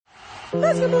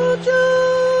Basketball juice.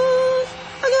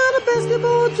 I got a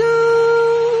basketball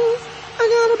juice. I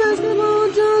got a basketball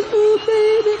juice. Ooh,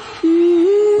 baby.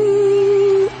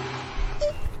 Ooh.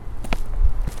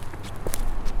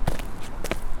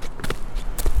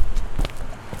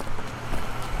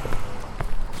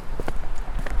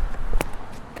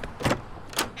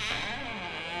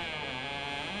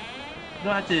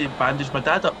 I had to bandage my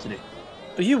dad up today.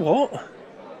 Are you what?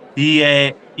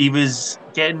 He was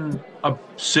getting a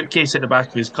suitcase at the back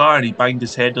of his car and he banged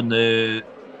his head on the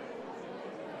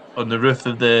roof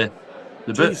of the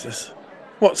boot. Jesus.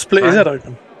 What, split his head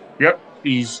open? Yep.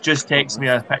 He's just texted me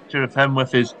a picture of him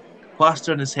with his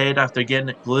plaster on his head after getting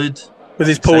it glued. With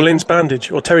his Paul Ince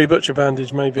bandage, or Terry Butcher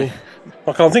bandage, maybe.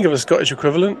 I can't think of a Scottish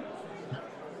equivalent.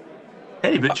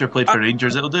 Terry Butcher played for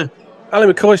Rangers, it'll do.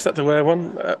 Ali McCoy's had to wear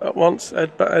one at once.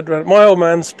 My old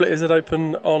man split his head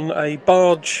open on a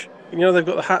barge. You know, they've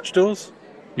got the hatch doors.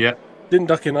 Yeah. Didn't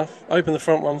duck enough. Opened the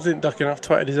front ones, didn't duck enough,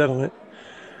 twatted his head on it.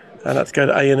 And had to go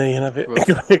to A&E and have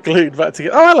it glued back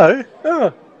together. Oh, hello.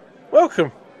 Oh,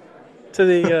 welcome to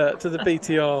the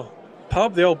BTR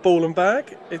Pub, the old ball and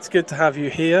bag. It's good to have you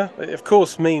here. It, of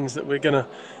course, means that we're going to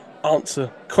answer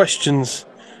questions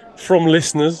from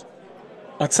listeners.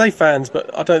 I'd say fans,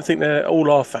 but I don't think they're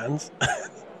all our fans,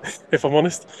 if I'm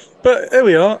honest. But there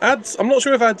we are. Ads. I'm not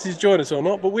sure if Ads is joining us or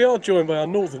not, but we are joined by our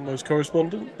northernmost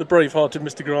correspondent, the brave-hearted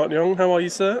Mr. Grant Young. How are you,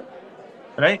 sir?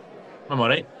 All right. I'm all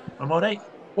right.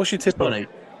 What's your tipple? All right.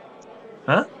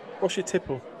 Huh? What's your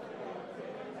tipple?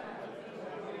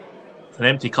 It's an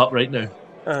empty cup right now.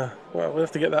 Well, we'll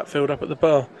have to get that filled up at the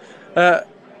bar.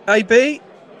 AB,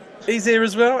 he's here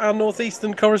as well, our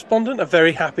northeastern correspondent, a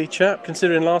very happy chap,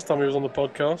 considering last time he was on the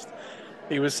podcast,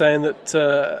 he was saying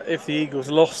that if the Eagles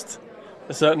lost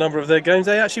a certain number of their games,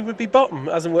 they actually would be bottom.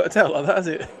 Hasn't worked out like that, has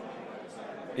it?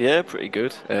 Yeah, pretty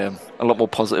good. A lot more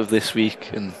positive this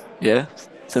week, and yeah,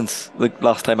 since the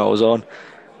last time I was on,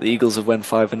 the Eagles have went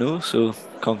 5-0, so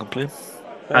can't complain.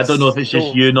 I don't know if it's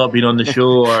just you not being on the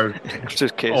show or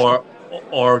Just kidding.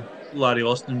 or Larry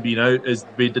Austin being out has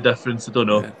made the difference. I don't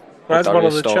know. Yeah. That's one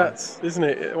of the Storm. chats, isn't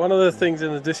it? One of the things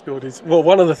in the Discord is, well,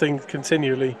 one of the things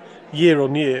continually, year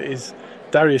on year, is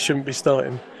Darius shouldn't be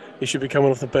starting. He should be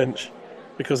coming off the bench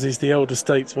because he's the elder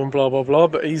statesman, blah, blah, blah.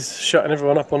 But he's shutting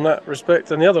everyone up on that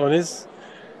respect. And the other one is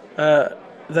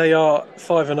they are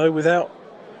 5-0 without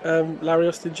Larry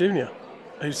Austin Jr.,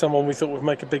 who's someone we thought would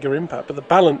make a bigger impact. But the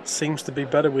balance seems to be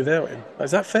better without him.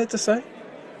 Is that fair to say?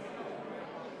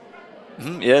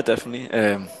 Yeah, definitely.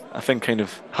 I think kind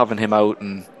of having him out,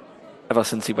 and ever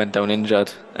since he went down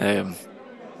injured,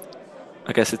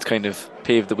 I guess it's kind of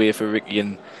paved the way for Ricky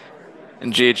and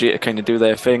JJ to kind of do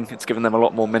their thing. It's given them a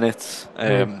lot more minutes.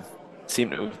 Seem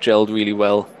to have gelled really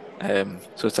well.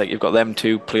 So it's like you've got them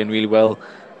two playing really well,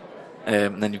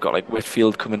 and then you've got like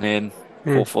Whitfield coming in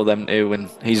for them too, and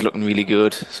he's looking really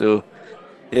good. So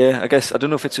yeah, I guess I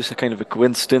don't know if it's just a kind of a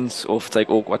coincidence or if it's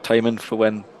like awkward timing for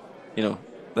when, you know,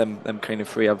 them kind of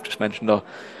three I've just mentioned are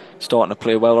starting to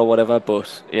play well or whatever.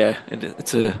 But yeah,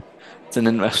 it's an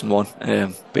interesting one.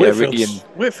 But yeah, Ricky and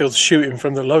Whitfield's shooting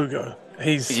from the logo.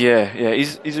 He's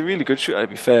he's a really good shooter, to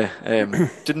be fair.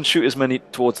 Didn't shoot as many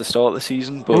towards the start of the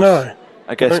season, but no.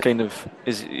 I guess kind of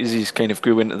as he's kind of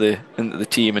grew into the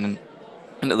team and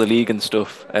into the league and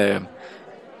stuff.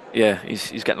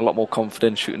 He's getting a lot more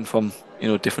confidence shooting from, you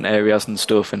know, different areas and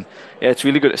stuff, and yeah, it's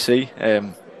really good to see.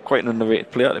 Quite an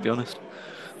underrated player, to be honest.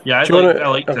 Yeah, I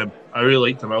liked him. I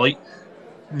really liked him. I like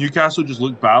Newcastle just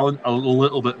looked balanced, a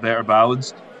little bit better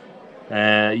balanced.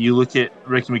 You look at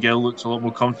Ricky McGill, looks a lot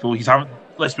more comfortable. He's having,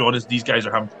 let's be honest, these guys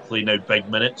are having to play now big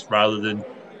minutes rather than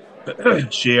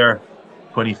share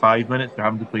 25 minutes. They're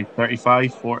having to play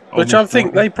 35 for which I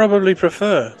think they probably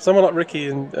prefer. Someone like Ricky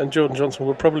and Jordan Johnson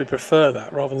would probably prefer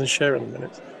that rather than sharing the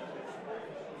minutes.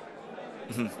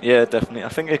 Yeah, definitely. I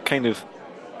think it kind of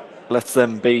lets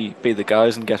them be the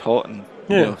guys and get hot and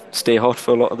you know, stay hot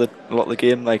for a lot of the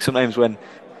game. Like sometimes when,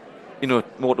 you know,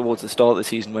 more towards the start of the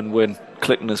season when we weren't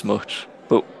clicking as much,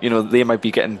 but you know, they might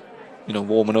be getting, you know,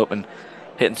 warming up and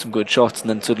hitting some good shots, and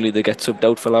then suddenly they get subbed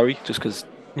out for Larry just because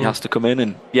he has to come in.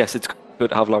 And yes, it's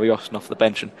good to have Larry Austin off the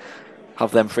bench and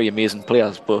have them three amazing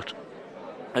players, but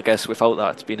I guess without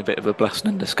that, it's been a bit of a blessing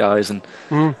in disguise. And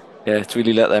yeah, it's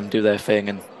really let them do their thing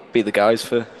and be the guys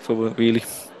for really.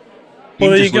 Well,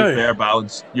 there you go. Better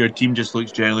balanced. Your team just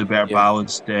looks generally better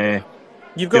balanced.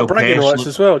 You've got bragging rights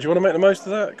as well. Do you want to make the most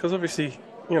of that? Because obviously,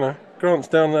 you know, Grant's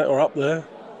down there or up there.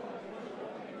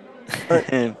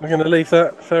 Right, we're going to leave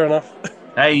that. Fair enough.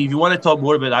 Hey, if you want to talk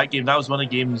more about that game, that was one of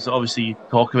the games. Obviously,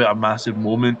 talk about a massive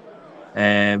moment.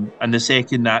 And the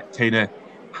second that kind of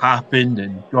happened,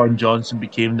 and Jordan Johnson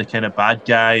became the kind of bad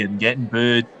guy and getting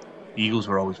booed, Eagles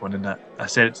were always winning that. I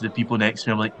said it to the people next to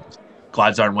me. I'm like,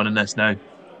 Glads aren't winning this now, and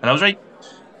I was right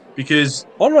because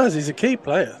Onraz is a key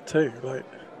player too. Like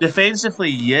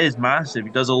defensively, he is massive.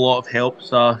 He does a lot of help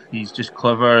stuff. He's just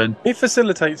clever and he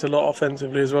facilitates a lot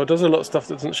offensively as well. Does a lot of stuff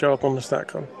that doesn't show up on the stat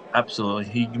con. absolutely,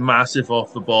 he's massive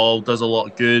off the ball. Does a lot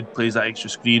of good. Plays that extra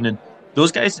screen, and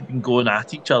those guys have been going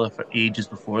at each other for ages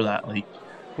before that. Like,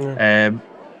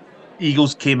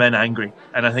 Eagles came in angry,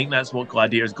 and I think that's what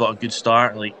Gladiators got a good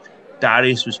start. Like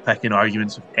Darius was picking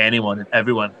arguments with anyone and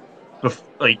everyone,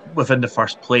 within the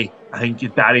first play. I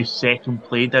think Darius' second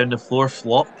play down the floor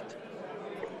flopped.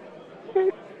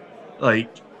 Like,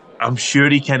 I'm sure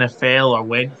he kind of fell or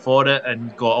went for it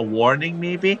and got a warning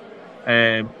maybe.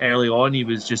 Early on, he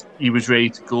was ready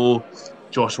to go.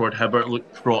 Josh Ward-Hibbert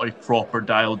looked proper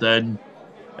dialed in,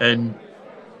 and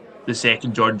the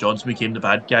second Jordan Johnson became the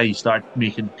bad guy, he started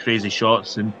making crazy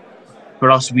shots. And for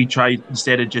us, we tried,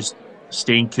 instead of just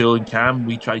staying cool and calm,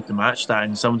 we tried to match that.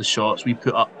 And some of the shots we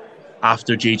put up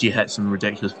after JJ hit some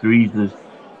ridiculous threes was,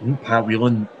 I think Pat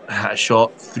Whelan had a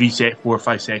shot 4 or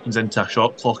 5 seconds into a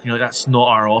shot clock, and you're like, that's not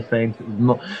our offense.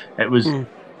 It was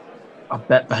a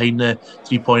bit behind the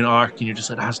 3-point arc, and you're just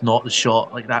like, that's not the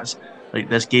shot. Like, that's like,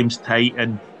 this game's tight.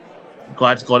 And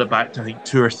Glad's got it back to I think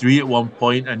 2 or 3 at one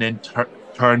point, and then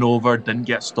turnover, didn't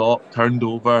get stopped, turned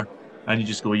over, and you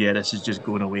just go, yeah, this is just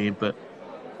going away. But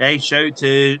hey, shout out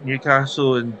to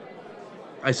Newcastle, and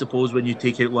I suppose when you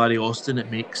take out Larry Austin,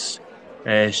 it makes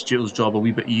Stuart's job a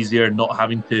wee bit easier, not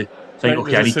having to think,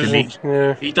 okay, I need to make.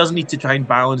 Yeah. He doesn't need to try and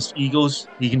balance Eagles.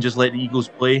 He can just let the Eagles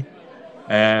play.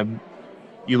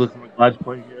 You look from a Glad's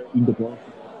point of view, in the ball.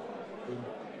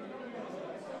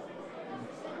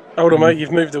 Hold on, mate.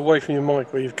 You've moved away from your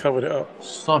mic where you've covered it up.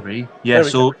 Sorry. Yeah,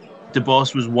 so the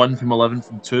boss was 1 from 11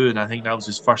 from 2, and I think that was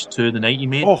his first 2 of the night he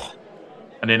made. Oh.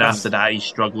 And then after that, he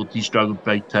struggled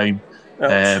big time.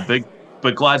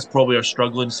 But Glad's probably are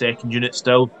struggling second unit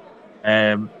still.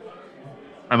 I'm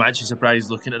actually surprised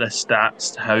looking at the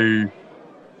stats how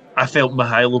I felt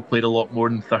Mihailo played a lot more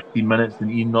than 13 minutes and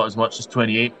Ian not as much as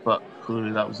 28, but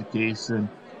clearly that was the case. And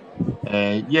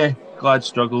Glad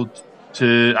struggled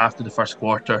after the first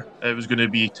quarter. It was going to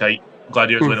be tight.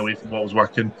 Gladiators went away from what was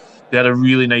working. They had a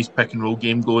really nice pick and roll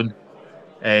game going.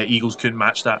 Eagles couldn't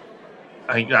match that.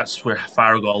 I think that's where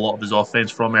Farrell got a lot of his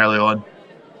offense from early on.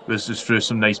 Was just through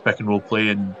some nice pick and roll play,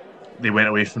 and they went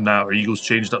away from that. Or Eagles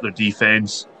changed up their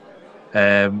defense.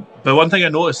 But one thing I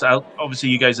noticed, obviously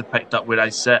you guys have picked up where I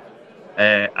sit.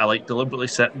 I like deliberately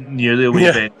sitting near the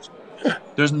away bench.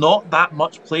 There's not that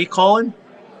much play calling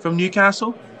from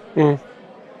Newcastle.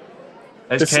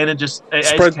 It's kind of just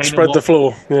spread the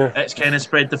floor. Yeah, it's kind of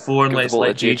spread the floor and let's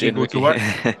let JJ go to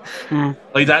work.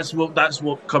 Like that's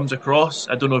what comes across.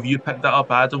 I don't know if you picked that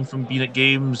up, Adam, from being at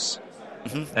games.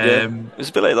 It was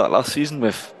a bit like that last season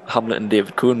with Hamlet and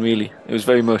David Cohen. Really, it was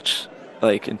very much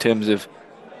like in terms of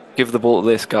give the ball to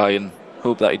this guy and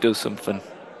hope that he does something.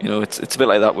 You know, it's a bit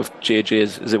like that with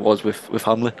JJ as it was with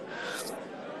Hamlet.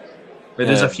 But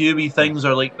there's a few wee things,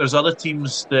 or like there's other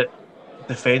teams that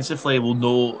defensively will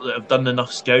know, that have done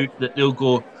enough scout, that they'll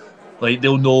go, like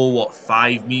they'll know what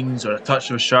 5 means, or a touch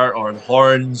of a shirt, or the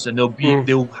horns, and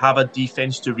they'll have a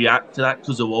defense to react to that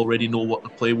because they'll already know what the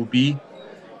play will be.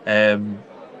 And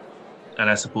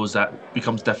I suppose that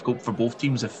becomes difficult for both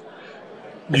teams if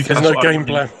there's no game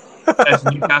plan. If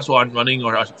Newcastle aren't running,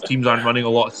 or teams aren't running a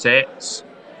lot of sets,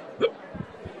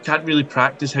 can't really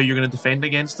practice how you're going to defend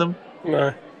against them.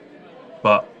 No.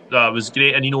 But that was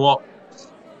great, and you know what?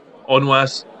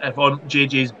 Onwas, if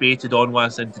JJ's baited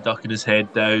Onwas into ducking his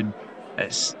head down,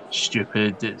 it's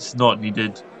stupid. It's not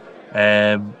needed.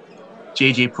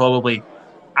 JJ probably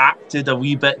acted a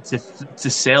wee bit to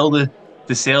sell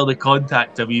the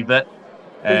contact a wee bit.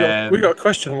 We got a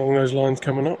question along those lines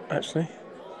coming up, actually.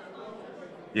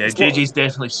 Yeah, JJ's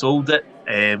definitely sold it.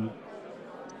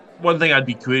 One thing I'd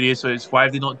be curious about is why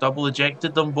have they not double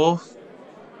ejected them both?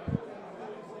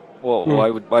 Well, why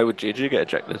would JJ get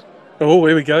ejected? Oh,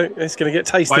 here we go. It's going to get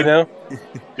tasty now.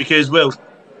 Because, well,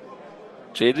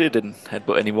 JJ didn't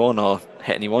headbutt anyone or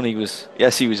hit anyone. He was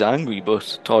angry,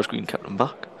 but Taj Green kept him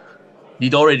back.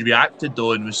 He'd already reacted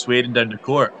though and was swearing down the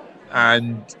court.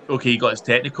 And okay, he got his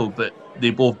technical, but they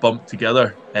both bumped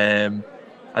together.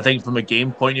 I think from a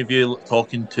game point of view,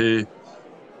 talking to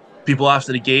people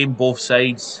after the game, both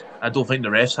sides, I don't think the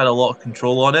refs had a lot of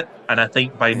control on it. And I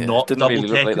think by not double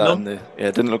teching them,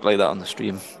 it didn't look like that on the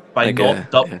stream.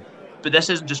 But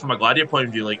this isn't just from a Gladiator point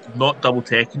of view. Like, not double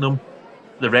teching them,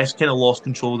 the refs kind of lost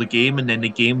control of the game, and then the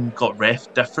game got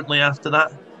ref differently after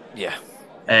that. Yeah.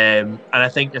 And I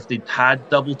think if they'd had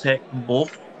double tech them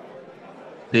both,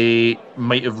 they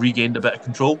might have regained a bit of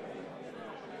control.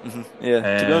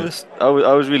 Yeah, to be honest, I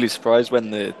was really surprised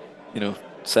when they,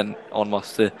 sent en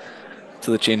masse to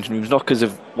the changing rooms. Not because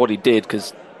of what he did,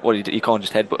 because what he did, you can't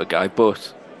just headbutt a guy.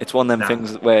 But it's one of them Nah.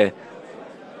 things where,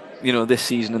 this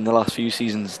season and the last few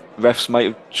seasons, refs might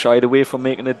have shied away from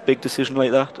making a big decision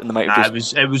like that, and they might have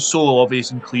just. It was so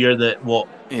obvious and clear that what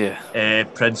Yeah.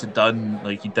 Prince had done,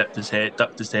 like he ducked his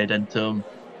head into him.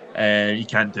 You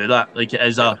can't do that. Like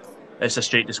it's a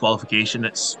straight disqualification.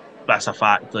 That's a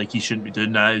fact. Like he shouldn't be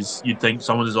doing that. You'd think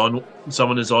someone is on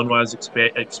was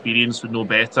experience would know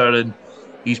better, and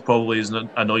he's probably as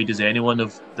annoyed as anyone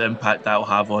of the impact that'll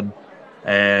have on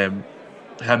him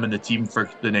and the team for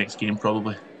the next game,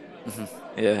 probably.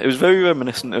 Yeah, it was very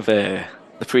reminiscent of the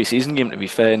pre-season game. To be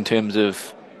fair, in terms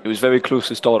of it was very close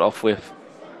to start off with.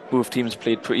 Both teams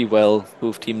played pretty well.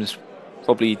 Both teams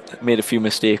probably made a few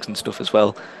mistakes and stuff as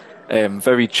well.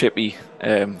 Very chippy.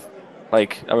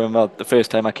 Like I remember the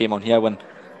first time I came on here when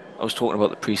I was talking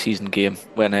about the pre-season game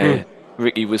when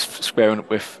Ricky was squaring up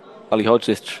with Ali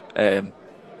Hodzic.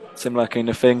 Similar kind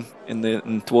of thing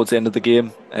towards the end of the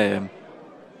game.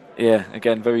 Yeah,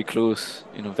 again very close.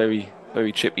 Very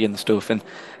very chippy and stuff. And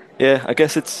yeah, I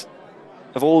guess it's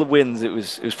of all the wins, it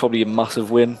was probably a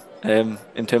massive win.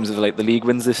 In terms of like the league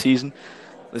wins this season,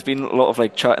 there's been a lot of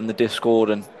like chat in the Discord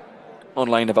and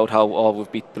online about how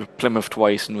we've beat Plymouth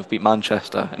twice and we've beat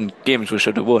Manchester and games we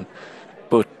should have won,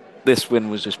 but this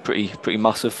win was just pretty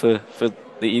massive for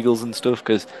the Eagles and stuff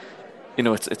because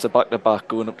it's a back to back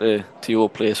going up to your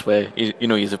place where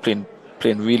you're playing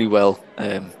really well.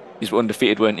 You were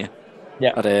undefeated, weren't you?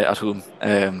 Yeah. At home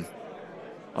on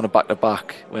a back to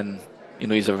back when.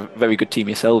 He's a very good team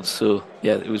yourselves, so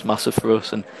yeah, it was massive for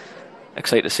us, and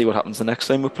excited to see what happens the next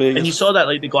time we play. And you saw that,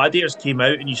 like the Gladiators came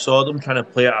out, and you saw them trying to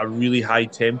play at a really high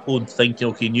tempo and thinking,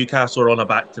 okay, Newcastle are on a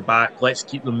back-to-back. Let's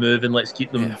keep them moving. Let's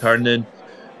keep them turning.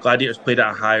 Gladiators played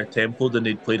at a higher tempo than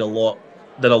they'd played a lot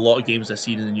of games this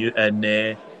season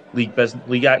in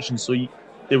league action. So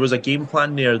there was a game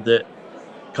plan there that,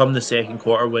 come the second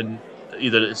quarter, when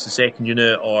either it's the second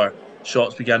unit or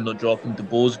shots began not dropping,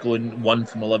 DeBoe's going 1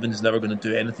 from 11 is never going to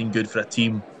do anything good for a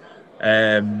team.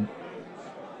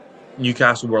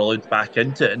 Newcastle were allowed back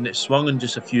into it, and it swung in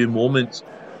just a few moments.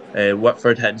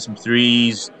 Whitford hitting some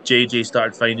threes. JJ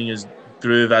started finding his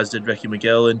groove, as did Ricky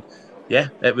McGill, and yeah,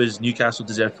 it was Newcastle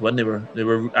deserved to win. They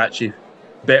were actually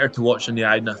better to watch in the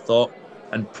eye than I thought,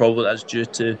 and probably that's due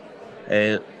to,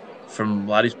 from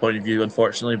Larry's point of view,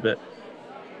 unfortunately, but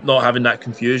not having that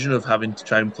confusion of having to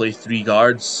try and play 3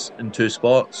 guards in 2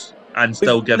 spots and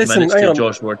still give minutes to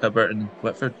Josh Ward, Hibbert and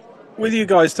Whitford. With you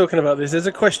guys talking about this, there's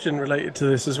a question related to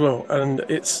this as well, and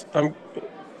it's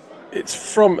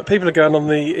from people are going on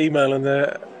the email and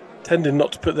they're tending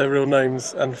not to put their real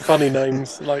names and funny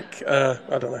names like I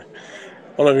don't know.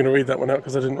 I'm not going to read that one out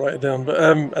because I didn't write it down, but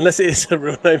unless it is a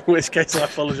real name, in which case I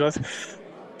apologise.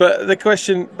 But the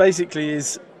question basically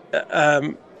is.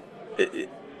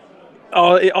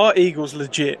 Are Eagles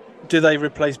legit? Do they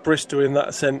replace Bristol in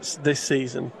that sense this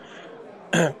season?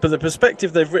 But the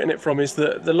perspective they've written it from is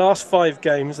that the last 5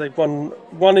 games they've won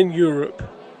one in Europe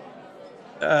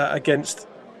against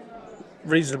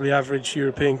reasonably average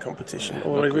European competition.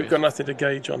 We've got nothing to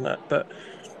gauge on that. But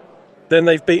then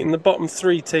they've beaten the bottom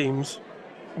 3 teams,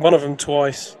 one of them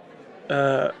twice,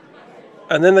 and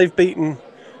then they've beaten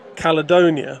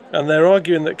Caledonia, and they're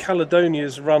arguing that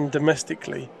Caledonia's run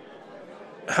domestically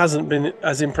hasn't been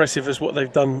as impressive as what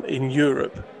they've done in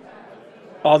Europe.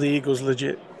 Are the Eagles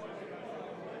legit?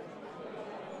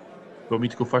 Want me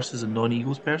to go first as a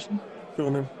non-Eagles person? Go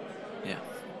on then. Yeah.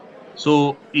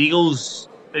 So Eagles,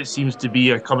 it seems to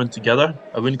be, are coming together.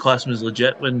 I wouldn't class them as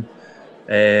legit when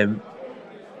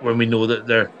we know that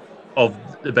they're of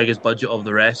the biggest budget of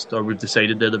the rest, or we've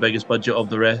decided they're the biggest budget of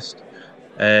the rest.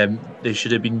 They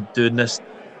should have been doing this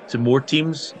to more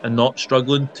teams and not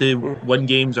struggling to win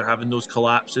games or having those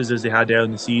collapses as they had earlier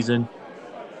in the season.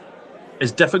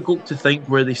 It's difficult to think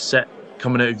where they sit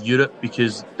coming out of Europe,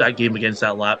 because that game against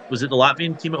was it the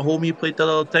Latvian team at home you played that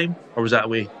other time, or was that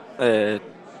away?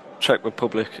 Czech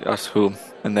Republic at home,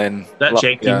 and then that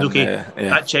Czech team. Yeah.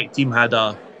 That Czech team had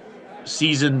a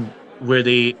season where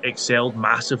they excelled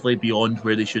massively beyond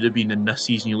where they should have been. In this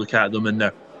season, you look at them and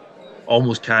they're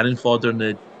almost cannon fodder in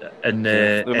the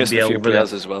they're missing a few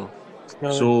players as well.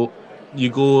 So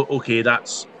you go, okay,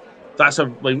 that's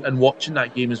and watching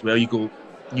that game as well, you go,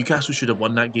 Newcastle should have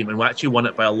won that game, and we actually won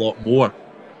it by a lot more.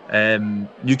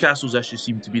 Newcastle's issues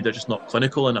seem to be they're just not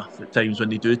clinical enough at times when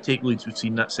they do take leads. We've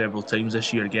seen that several times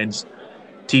this year against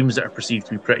teams that are perceived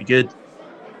to be pretty good.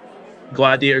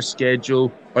 Gladiators'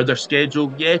 schedule,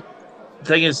 yeah. The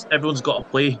thing is, everyone's got to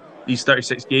play. these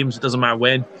 36 games. It doesn't matter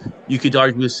when. You could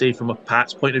arguably say, from a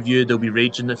Pat's point of view, they'll be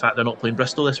raging the fact they're not playing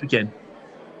Bristol this weekend.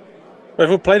 We've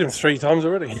all played them 3 times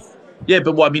already. Yeah,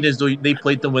 but what I mean is, they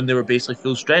played them when they were basically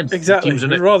full strength. Exactly. Teams are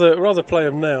We'd rather play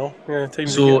them now. Yeah,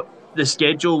 teams so the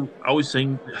schedule, I always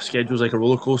think the schedule's like a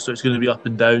roller coaster. It's going to be up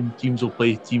and down. Teams will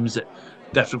play teams at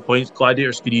different points.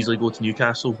 Gladiators could easily go to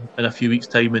Newcastle in a few weeks'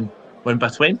 time and win by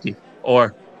 20,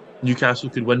 or Newcastle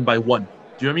could win by 1. Do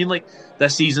you know what I mean? Like,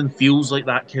 this season feels like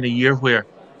that kind of year where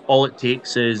all it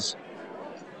takes is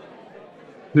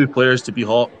 2 players to be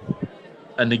hot,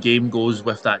 and the game goes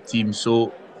with that team.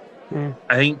 So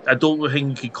I don't think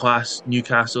you could class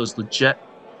Newcastle as legit.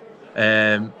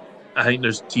 I think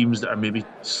there's teams that are maybe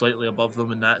slightly above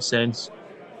them in that sense,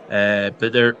 but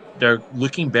they're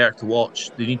looking better to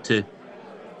watch. They need to,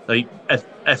 like,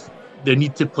 if they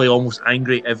need to play almost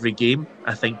angry every game,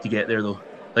 I think, to get there though.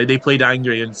 Like, they played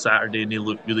angry on Saturday and they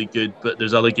looked really good, but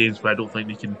there's other games where I don't think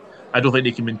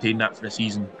they can maintain that for the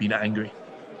season, being angry.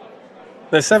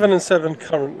 They're 7-7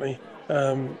 currently,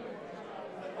 and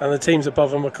the teams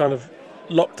above them are kind of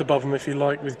locked above them, if you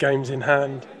like, with games in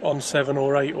hand on 7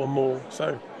 or 8 or more.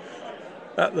 So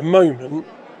at the moment,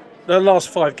 the last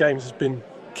 5 games has been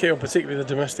key, or particularly the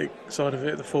domestic side of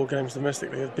it. The 4 games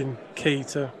domestically have been key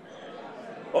to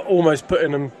almost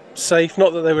putting them safe.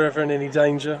 Not that they were ever in any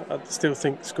danger. I still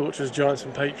think Scorchers, Giants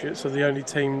and Patriots are the only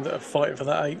team that are fighting for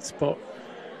that 8th spot.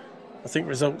 I think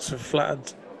results have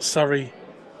flattered Surrey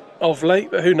of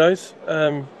late, but who knows?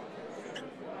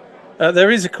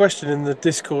 There is a question in the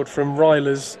Discord from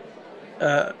Rylers,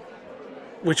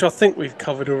 which I think we've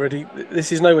covered already.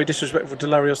 This is no way disrespectful to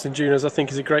Larry Austin Jr., as I think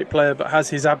he's a great player, but has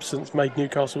his absence made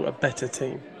Newcastle a better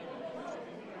team?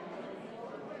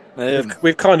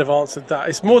 We've kind of answered that.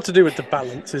 It's more to do with the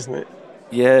balance, isn't it?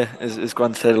 Yeah, as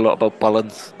Grant said, a lot about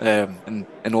balance, and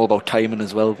all about timing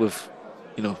as well. With,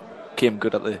 came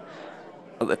good at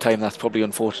the time. That's probably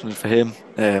unfortunate for him.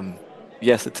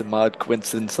 Yes, it's a mad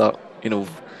coincidence that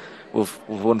we've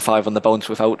won 5 on the bounce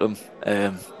without him,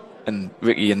 and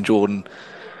Ricky and Jordan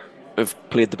have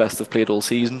played the best they've played all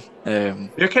season.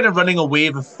 They're kind of running a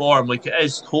wave of form. Like, it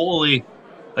is totally,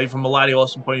 like, from a Larry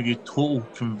Austin point of view, total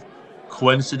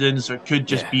coincidence, or it could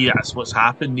just be that's what's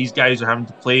happened. These guys are having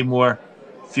to play more,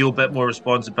 feel a bit more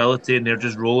responsibility, and they're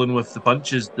just rolling with the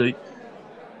punches. They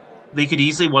could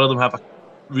easily, one of them, have a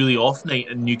really off night,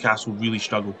 and Newcastle really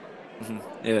struggle.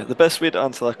 Mm-hmm. Yeah, the best way to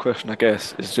answer that question, I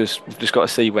guess, is we've just got to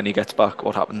see when he gets back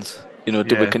what happens. Do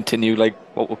we continue like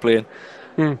what we're playing?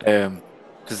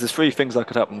 Because there's 3 things that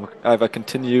could happen. Either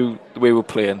continue the way we're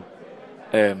playing,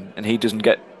 and he doesn't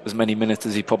get as many minutes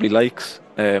as he probably likes.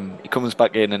 He comes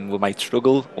back in and we might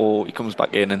struggle, or he comes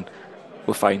back in and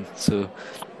we're fine. So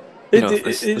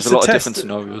there's a lot of different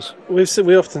scenarios.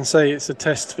 We often say it's a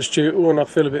test for Stuart, and I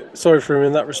feel a bit sorry for him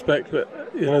in that respect.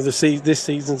 But this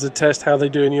season's a test. How they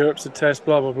do in Europe's a test.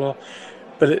 Blah blah blah.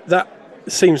 But that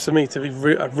seems to me to be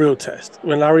a real test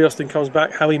when Larry Austin comes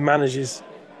back. How he manages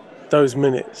those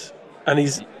minutes, and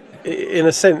he's, in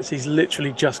a sense, he's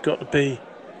literally just got to be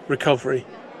recovery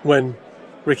when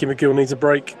Ricky McGill needs a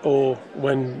break or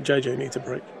when JJ needs a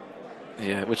break.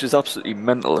 Yeah, which is absolutely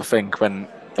mental to think when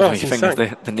you think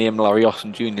of the name Larry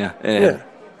Austin Jr.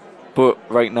 But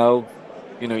right now,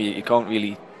 you can't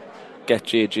really get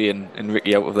JJ and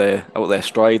Ricky out of their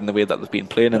stride in the way that they've been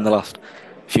playing in the last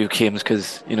few games,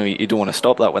 because you don't want to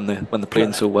stop that when they're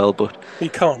playing so well. But you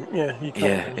can't. Yeah, you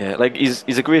can't. Yeah. Like, he's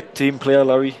a great team player,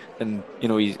 Larry, and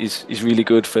he's really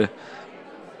good for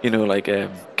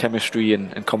chemistry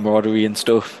and camaraderie and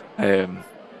stuff.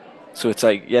 So it's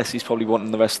like, yes, he's probably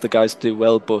wanting the rest of the guys to do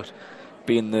well, but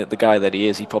being the guy that he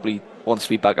is, he probably wants to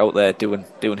be back out there doing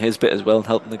his bit as well and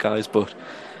helping the guys. But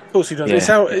of course he does. It's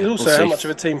also how much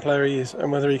of a team player he is and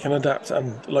whether he can adapt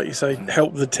and, like you say,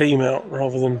 help the team out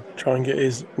rather than try and get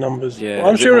his numbers. Yeah,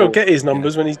 I'm sure he'll get his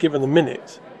numbers when he's given the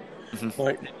minutes.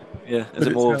 Mm-hmm. Is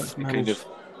it more of a kind of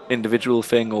individual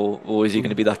thing, or is he going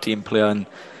to be that team player? And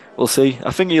we'll see.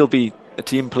 I think he'll be a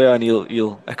team player, and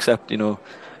he'll accept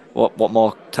what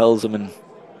Mark tells him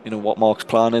and what Mark's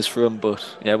plan is for him.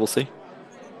 But yeah, we'll see.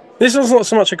 This was not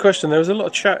so much a question. There was a lot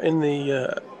of chat in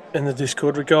the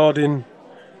Discord regarding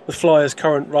the Flyers'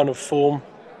 current run of form.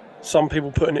 Some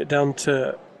people putting it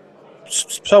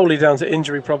solely down to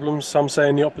injury problems. Some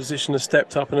saying the opposition has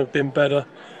stepped up and have been better.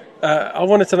 I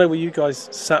wanted to know where you guys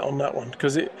sat on that one,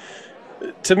 because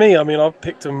to me, I mean, I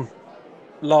picked them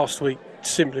last week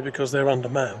simply because they're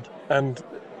undermanned, and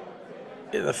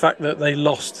the fact that they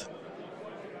lost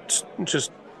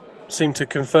just seemed to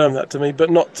confirm that to me, but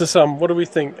not to some. What do we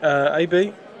think,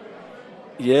 AB?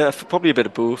 Yeah, probably a bit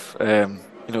of both.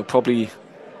 Probably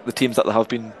the teams that they have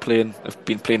been playing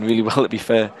really well, to be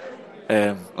fair.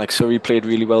 Like Surrey played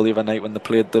really well the other night when they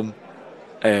played them.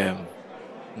 And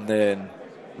then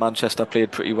Manchester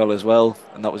played pretty well as well,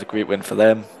 and that was a great win for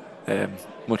them.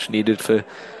 Much needed for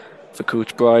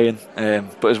Coach Brian.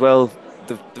 But as well,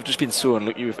 they've just been so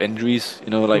unlucky with injuries.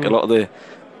 You know, like a lot of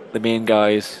the main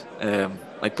guys,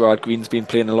 like Brad Green's been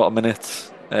playing a lot of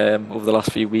minutes over the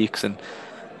last few weeks, and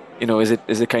you know, is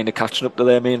it kind of catching up to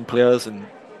their main players? And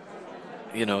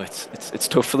you know, it's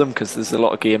tough for them because there's a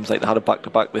lot of games like they had a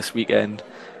back-to-back this weekend.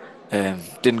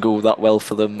 Didn't go that well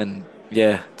for them, and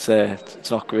yeah,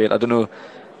 it's not great. I don't know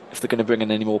if they're going to bring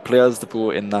in any more players. They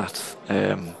brought in that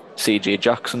CJ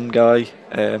Jackson guy.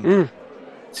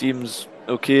 Seems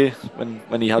okay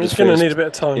when he had he's his going to first need a bit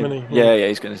of time, isn't he? Yeah,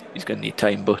 he's going to need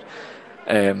time, but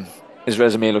his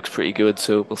resume looks pretty good,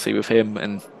 so we'll see with him.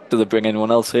 And do they bring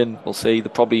anyone else in? We'll see. They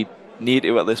probably need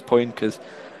to at this point because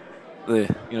the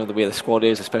way the squad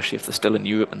is, especially if they're still in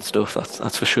Europe and stuff.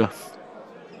 That's for sure.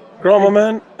 Grant, my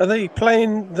man, are they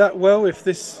playing that well if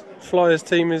this Flyers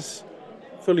team is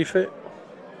fully fit?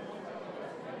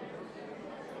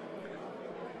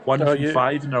 1 from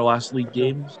 5 in their last league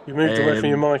games. You moved away from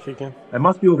your mic again. It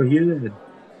must be over here then.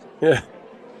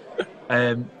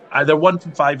 Yeah. They're 1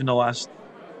 from 5 in the last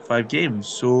 5 games.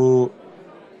 So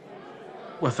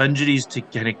with injuries to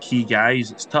kind of key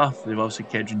guys, it's tough. They've obviously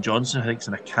Kedron Johnson, I think, is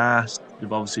in a cast.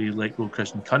 They've obviously let go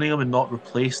Christian Cunningham and not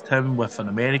replaced him with an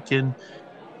American.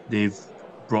 They've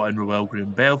brought in Roel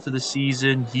Graham-Bell for the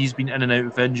season. He's been in and out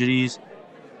of injuries.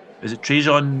 Is it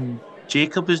Trajan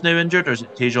Jacob is now injured, or is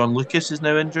it Trajan Lucas is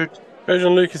now injured?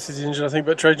 Trajan Lucas is injured, I think,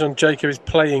 but Trajan Jacob is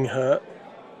playing hurt.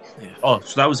 Yeah. Oh,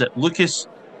 so that was it. Lucas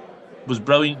was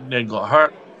brilliant, then got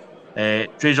hurt.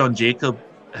 Trajan Jacob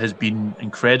has been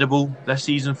incredible this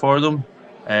season for them,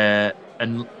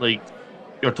 and like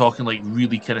you're talking, like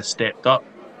really kind of stepped up.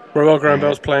 Roel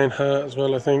Graham-Bell's playing hurt as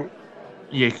well, I think.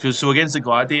 Yeah, because so against the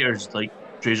Gladiators, like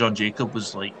Trajan Jacob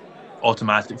was like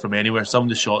automatic from anywhere. Some of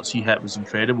the shots he hit was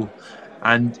incredible,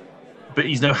 but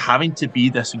he's now having to be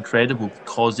this incredible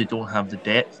because they don't have the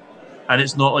depth, and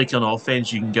it's not like on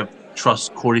offense you can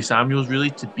trust Corey Samuels really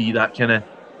to be that kind of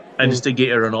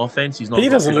instigator on offense. He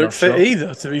doesn't look fit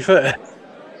either, to be fair.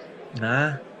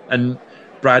 Nah, and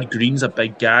Brad Green's a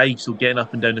big guy, so getting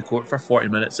up and down the court for 40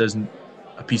 minutes isn't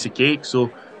a piece of cake.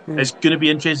 So it's going to be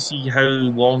interesting to see how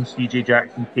long CJ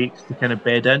Jackson takes to kind of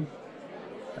bed in.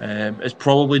 It's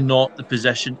probably not the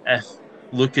position if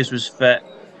Lucas was fit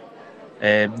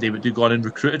they would have gone and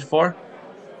recruited for,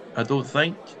 I don't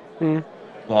think.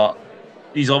 But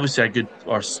he's obviously a good,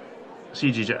 or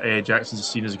CJ Jackson's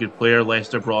seen as a good player.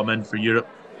 Leicester brought him in for Europe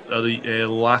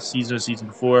last season or the season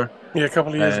before. Yeah, a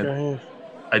couple of years ago, yeah.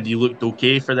 And he looked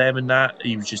okay for them in that.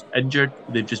 He was just injured.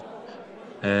 They've just...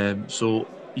 so,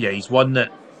 yeah, he's one that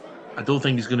I don't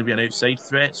think he's going to be an outside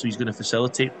threat, so he's going to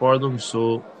facilitate for them.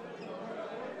 So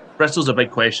Bristol's a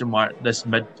big question mark. This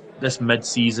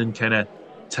mid-season kind of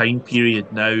time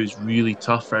period now is really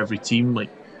tough for every team, like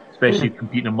especially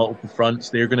competing on multiple fronts.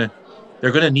 They're gonna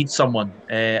need someone.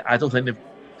 I don't think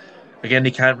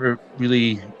they can't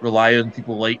really rely on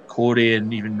people like Corey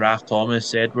and even Raf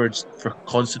Thomas, Edwards for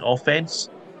constant offense.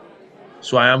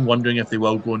 So I am wondering if they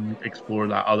will go and explore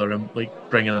that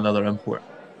bring in another import.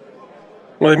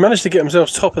 Well, they managed to get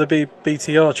themselves top of the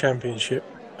BTR Championship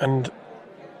and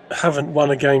haven't won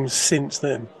a game since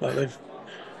then. Like they've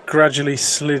gradually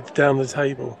slid down the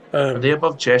table. Are they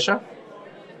above Cheshire?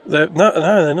 No,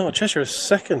 they're not. Cheshire is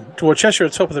second. Well, Cheshire are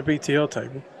top of the BTR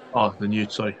table. Oh,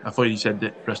 sorry. I thought you said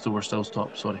that Bristol were still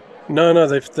top. Sorry. No,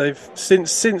 they've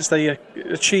since they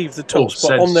achieved the top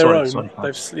spot on their own.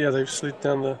 They've slid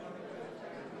down the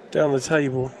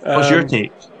table. What's your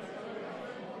take?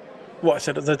 What I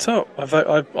said at the top.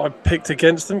 I picked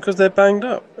against them because they're banged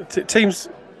up. Teams.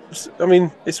 I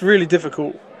mean, it's really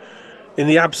difficult in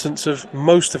the absence of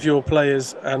most of your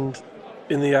players and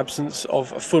in the absence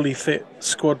of a fully fit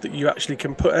squad that you actually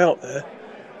can put out there.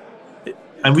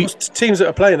 And teams that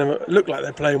are playing them look like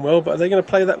they're playing well, but are they going to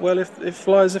play that well if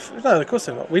Flyers... No, of course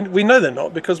they're not. We know they're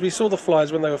not because we saw the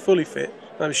Flyers when they were fully fit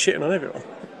and they were shitting on everyone.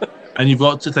 And you've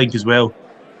got to think as well,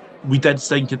 we did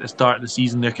think at the start of the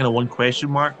season their kind of one question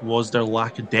mark was their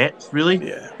lack of depth, really.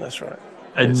 Yeah, that's right.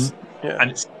 And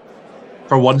it's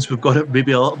for once we've got it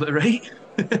maybe a little bit right.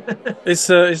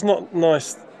 It's not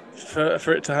nice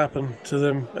for it to happen to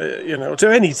them, to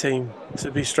any team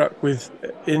to be struck with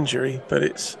injury, but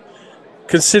it's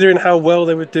considering how well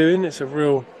they were doing, it's a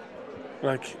real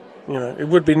it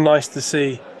would be nice to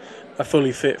see a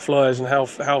fully fit Flyers and how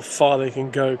far they can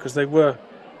go because they were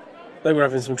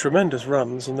having some tremendous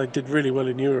runs and they did really well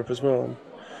in Europe as well. And,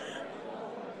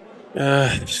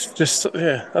 I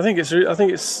think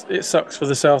it sucks for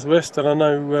the Southwest, and I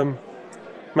know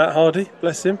Matt Hardy,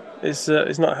 bless him, is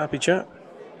not a happy chap.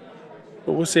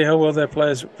 But we'll see how well their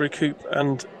players recoup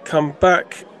and come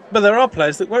back. But there are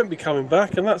players that won't be coming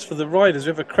back, and that's for the Riders. We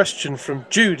have a question from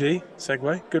Judy.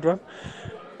 Segue, good one.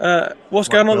 What's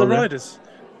going on at the Riders?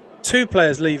 2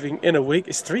 players leaving in a week.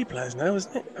 It's 3 players now,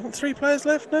 isn't it? Haven't 3 players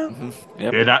left now? Mm-hmm.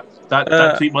 Yep. Yeah,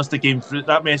 that tweet must have came through.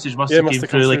 That message must have came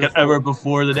through like an hour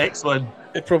before the next one.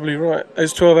 You're probably right. It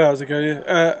was 12 hours ago,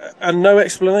 yeah. And no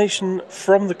explanation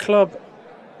from the club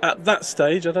at that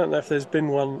stage. I don't know if there's been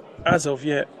one as of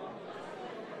yet.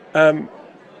 I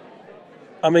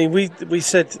mean, we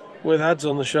said with ads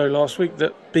on the show last week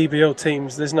that BBL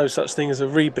teams, there's no such thing as a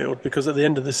rebuild, because at the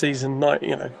end of the season,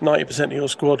 90% of your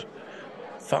squad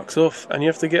fucks off, and you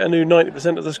have to get a new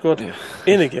 90% of the squad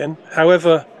in again.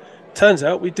 However, turns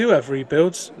out we do have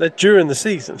rebuilds. They're during the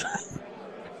season.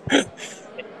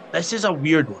 This is a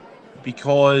weird one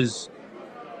because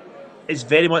it's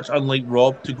very much unlike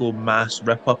Rob to go mass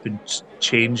rip up and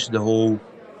change the whole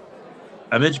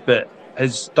image, but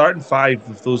his starting 5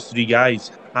 of those 3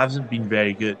 guys hasn't been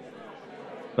very good.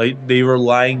 Like, they were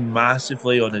relying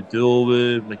massively on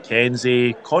Adowu,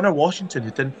 McKenzie, Connor Washington,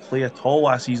 who didn't play at all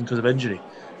last season because of injury,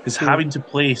 is having to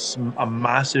play a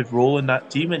massive role in that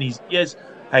team. And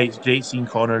it's great seeing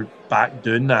Connor back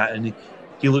doing that, and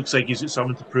he looks like he's got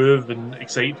something to prove and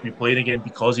excited to be playing again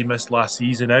because he missed last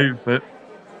season out. But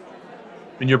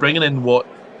when you're bringing in what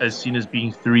is seen as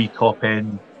being 3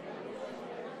 top-end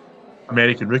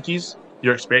American rookies,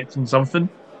 you're expecting something.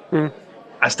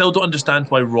 I still don't understand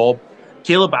why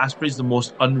Caleb Asprey is the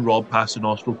most un-Rob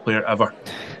Paternoster player ever.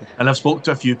 And I've spoken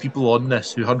to a few people on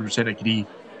this who 100% agree.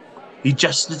 He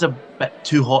just is a bit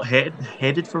too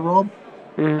hot-headed for Rob.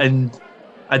 And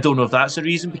I don't know if that's the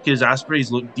reason, because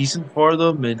Asprey's looked decent for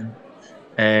them.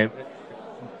 And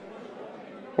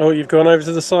you've gone over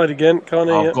to the side again, can't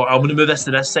you? I'm going to move this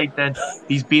to this side then.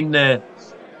 He's been the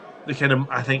kind of,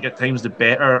 I think at times, the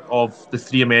better of the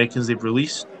 3 Americans they've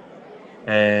released.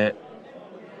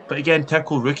 But again,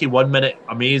 typical rookie, 1 minute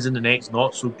amazing, the next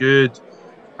not so good,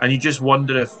 and you just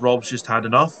wonder if Rob's just had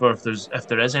enough, or if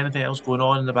there is anything else going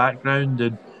on in the background.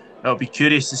 And I'll be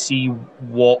curious to see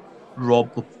what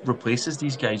Rob replaces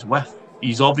these guys with.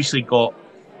 He's obviously got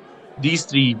these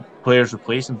 3 players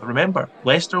replacing, but remember,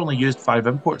 Leicester only used 5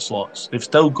 import slots. They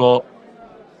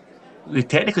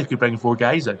technically could bring 4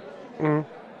 guys in.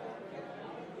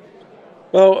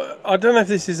 Well, I don't know if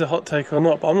this is a hot take or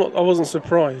not, but I wasn't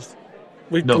surprised.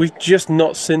 We've just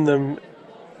not seen them,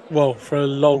 for a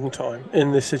long time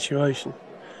in this situation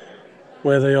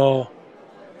where they are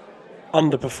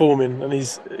underperforming, and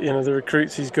the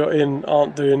recruits he's got in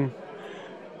aren't doing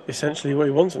essentially what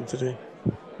he wants them to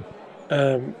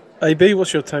do. AB,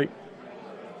 what's your take?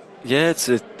 Yeah, it's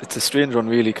a strange one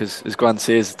really, because as Grant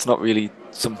says, it's not really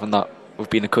something that we've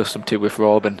been accustomed to with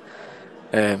Rob, and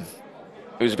it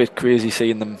was a bit crazy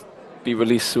seeing them be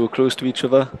released so close to each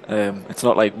other. It's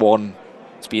not like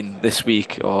it's been this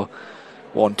week or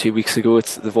 2 weeks ago.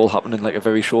 They've all happened in like a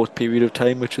very short period of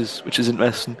time, which is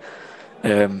interesting.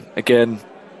 Again,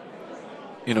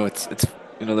 it's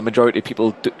the majority of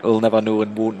people will never know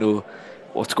and won't know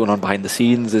what's going on behind the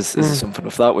scenes. Is something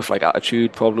with that, with like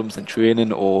attitude problems in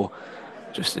training or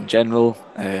just in general.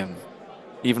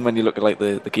 Even when you look at like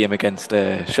the game against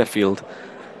Sheffield,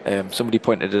 somebody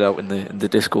pointed it out in the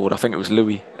Discord. I think it was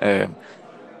Louis.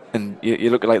 And you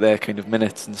look at like their kind of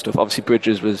minutes and stuff. Obviously,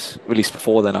 Bridges was released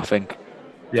before then, I think.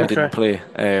 He didn't play.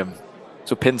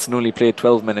 So Pinson only played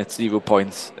 12 minutes, 0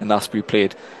 points, and Asprey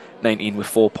played 19 with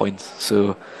 4 points.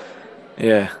 So,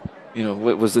 yeah,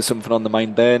 was there something on the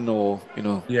mind then, or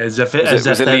as if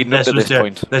leading up to this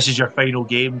point? This is your final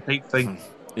game type thing.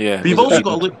 Yeah, but you've also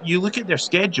got to look. You look at their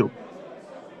schedule.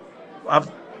 I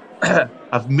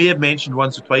may have mentioned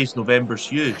once or twice November's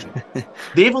huge.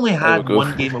 They've only had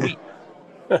 1 game a week.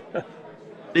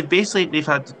 They've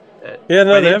had. They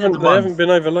haven't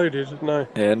been overloaded. No.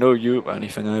 Yeah, no Europe or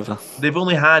anything either. They've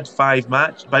only had 5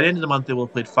 matches. By the end of the month, they will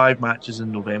have played 5 matches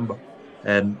in November.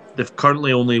 They've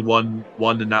currently only won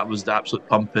 1, and that was the absolute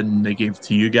pumping they gave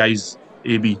to you guys,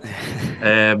 AB.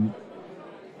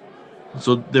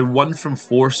 So they're 1 from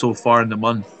 4 so far in the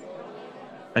month,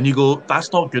 and you go,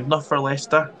 that's not good enough for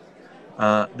Leicester.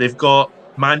 They've got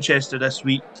Manchester this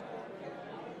week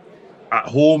at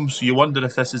home, so you wonder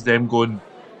if this is them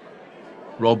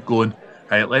Rob going,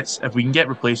 right, if we can get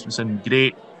replacements in,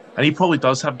 great. And he probably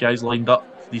does have guys lined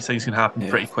up. These things can happen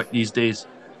pretty quick these days.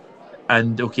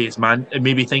 And it's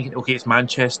maybe thinking, it's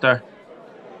Manchester.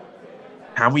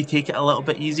 Can we take it a little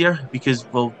bit easier? Because,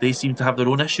 they seem to have their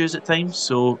own issues at times.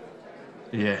 So,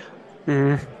 yeah.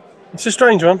 It's a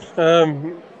strange one. As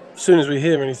soon as we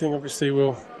hear anything, obviously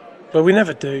we'll But we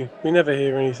never do. We never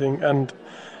hear anything, and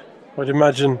I'd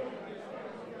imagine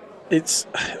it's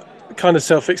kind of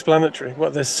self-explanatory.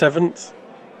 What, they're 7th?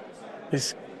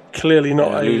 It's clearly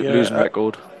not losing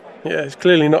record. Yeah, it's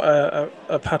clearly not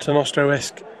a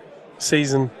Paternoster-esque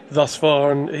season thus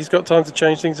far, and he's got time to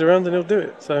change things around, and he'll do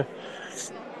it. So,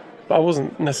 but I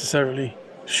wasn't necessarily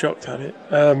shocked at it.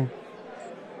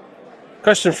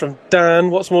 Question from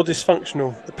Dan: what's more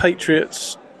dysfunctional, the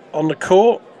Patriots on the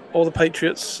court or the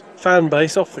Patriots fan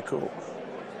base off the court?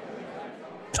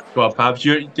 Go on, Pabs,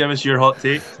 give us your hot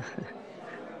take.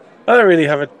 I don't really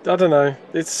have I don't know.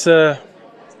 It's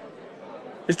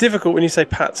difficult when you say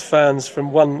Pats fans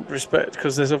from one respect,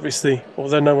 because there's obviously,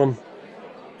 although no one,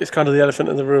 it's kind of the elephant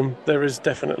in the room, there is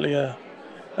definitely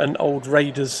an old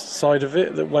Raiders side of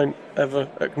it that won't ever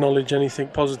acknowledge anything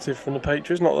positive from the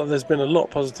Patriots. Not that there's been a lot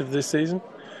positive this season.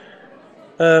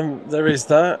 There is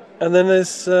that. And then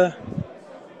there's a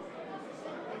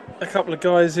couple of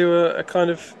guys who are kind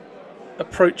of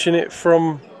approaching it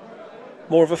from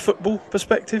more of a football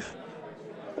perspective,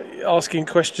 asking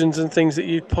questions and things that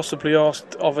you'd possibly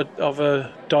asked of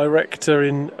a director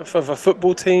of a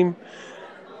football team,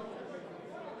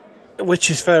 which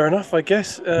is fair enough, I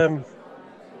guess.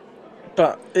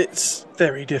 But it's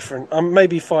very different.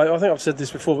 Maybe 5. I think I've said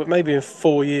this before, but maybe in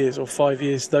 4 years or 5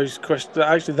 years, those questions,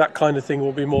 actually, that kind of thing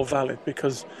will be more valid,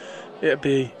 because it'll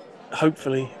be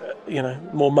hopefully,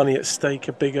 more money at stake,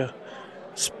 a bigger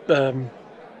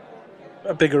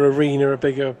arena, a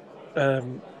bigger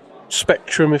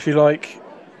spectrum, if you like,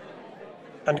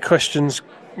 and questions,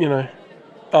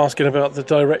 asking about the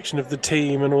direction of the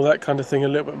team and all that kind of thing a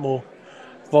little bit more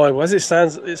viable. As it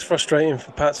stands, it's frustrating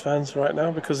for Pats fans right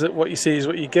now, because what you see is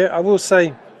what you get. I will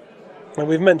say, and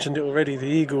we've mentioned it already, the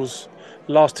Eagles,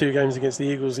 last 2 games against the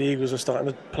Eagles are starting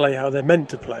to play how they're meant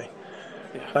to play.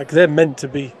 Like, they're meant to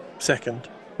be second.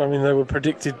 I mean, they were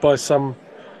predicted by some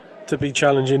to be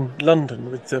challenging London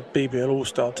with the BBL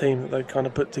All-Star team that they kind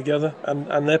of put together,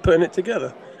 and they're putting it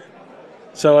together.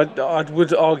 So I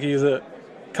would argue that,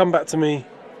 come back to me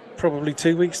probably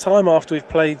 2 weeks' time after we've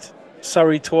played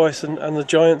Surrey twice and the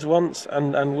Giants once,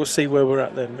 and we'll see where we're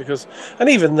at then. And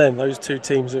even then, those 2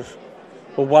 teams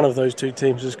one of those 2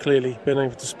 teams has clearly been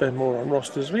able to spend more on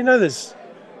rosters. We know there's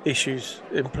issues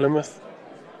in Plymouth.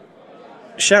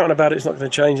 Shouting about it's not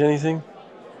going to change anything.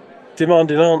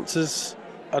 Demanding answers,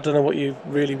 I don't know what you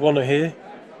really want to hear.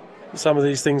 Some of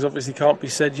these things obviously can't be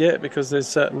said yet, because there's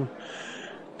certain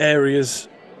areas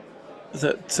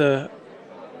that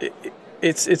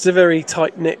it's a very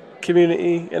tight-knit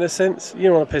community in a sense. You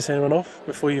don't want to piss anyone off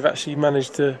before you've actually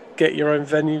managed to get your own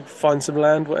venue, find some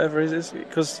land, whatever it is,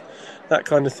 because that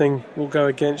kind of thing will go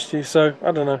against you. So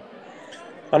I don't know.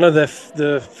 I know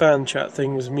the fan chat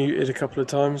thing was muted a couple of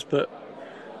times, but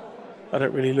I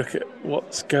don't really look at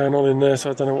what's going on in there,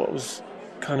 so I don't know what was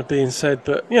kind of being said.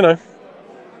 But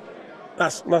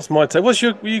that's my take. What's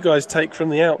you guys' take from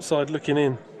the outside looking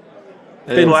in?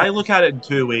 I look at it in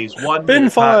 2 ways. One, bin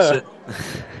fire.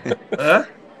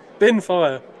 Bin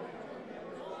fire.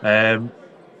 I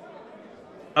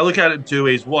look at it in 2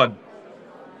 ways. One,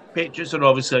 Patriots are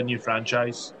obviously a new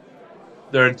franchise.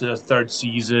 They're into their 3rd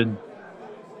season.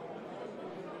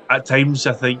 At times,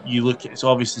 I think it's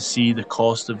obvious to see the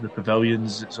cost of the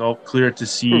pavilions. It's all clear to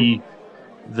see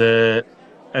the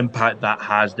impact that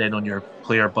has then on your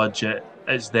player budget.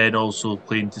 It's then also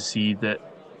plain to see that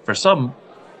for some,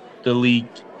 the league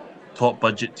top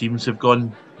budget teams have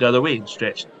gone the other way and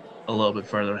stretched a little bit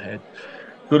further ahead.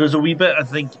 So there's a wee bit, I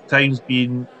think, times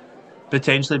being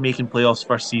potentially making playoffs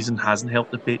first season hasn't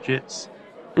helped the Patriots.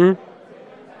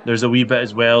 There's a wee bit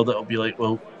as well that'll be like,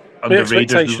 well, under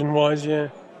expectation-wise, yeah.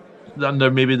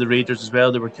 Under maybe the Raiders as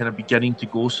well, they were kind of beginning to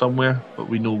go somewhere, but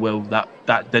we know well that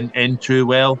didn't end too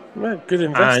well. Yeah, good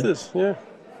investors, yeah.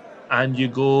 And you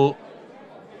go,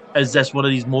 is this one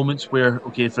of these moments where,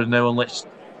 okay, for now on, let's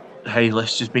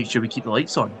just make sure we keep the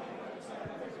lights on?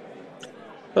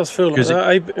 Does feel like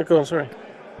that. Go on, sorry.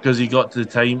 Because you got to the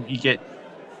time, you get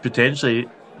potentially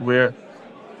where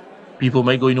people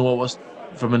might go, what was,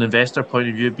 from an investor point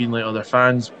of view, being like other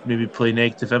fans, maybe play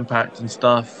negative impact and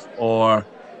stuff, or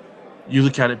you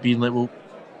look at it being like, well,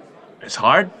 it's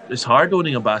hard. It's hard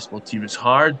owning a basketball team. It's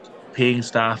hard paying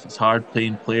staff. It's hard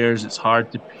paying players. It's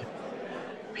hard to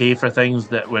pay for things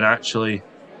that when actually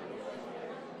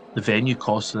the venue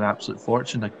costs an absolute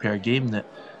fortune, like per game. That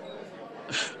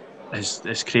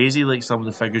it's crazy. Like some of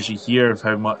the figures you hear of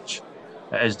how much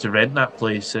it is to rent that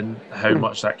place and how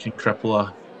much that can cripple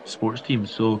a sports team.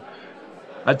 So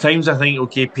at times I think,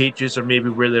 okay, Patriots are maybe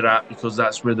where they're at because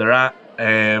that's where they're at.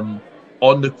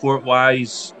 On the court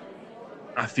wise,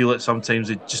 I feel like sometimes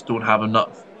they just don't have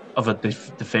enough of a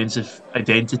defensive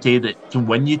identity that can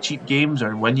win you cheap games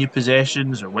or win you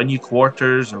possessions or win you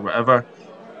quarters or whatever.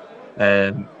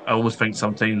 I almost think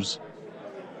sometimes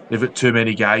they've got too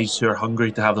many guys who are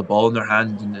hungry to have the ball in their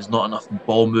hand, and there's not enough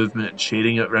ball movement and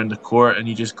sharing it around the court. And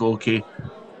you just go, okay,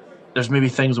 there's maybe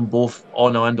things on both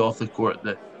on and off the court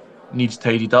that needs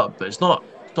tidied up, but it's not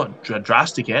a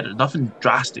drastic edit. Nothing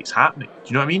drastic's happening. Do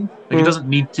you know what I mean? Like it doesn't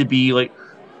need to be like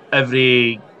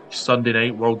every Sunday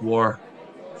night World War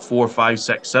 4, 5,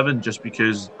 6, 7 just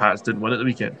because Pats didn't win at the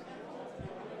weekend.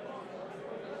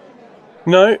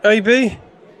 No, AB.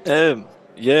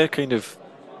 Yeah, kind of.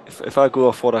 If I go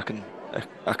off what I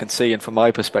can see, and from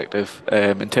my perspective,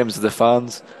 in terms of the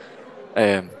fans,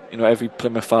 every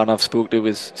Plymouth fan I've spoke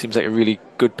to seems like a really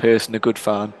good person, a good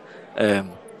fan. They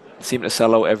seem to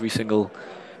sell out every single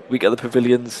week at the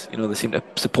pavilions. They seem to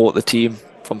support the team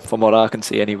from what I can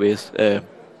see, anyways. I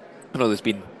know there's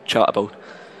been chat about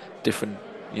different,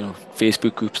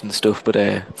 Facebook groups and stuff, but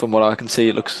from what I can see,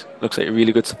 it looks like a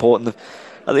really good support. And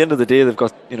at the end of the day, they've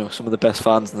got some of the best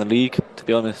fans in the league. To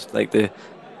be honest, like they're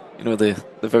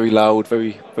very loud,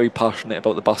 very very passionate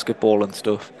about the basketball and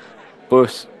stuff.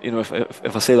 But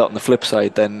if I say that on the flip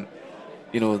side, then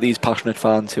these passionate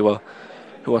fans who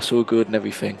are so good and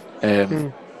everything,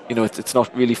 it's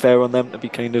not really fair on them to be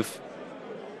kind of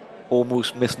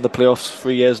almost missing the playoffs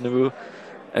 3 years in a row.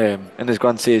 And as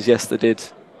Grant says, yes, they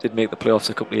did make the playoffs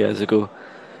a couple of years ago.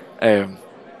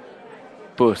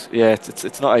 But yeah,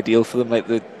 it's not ideal for them. Like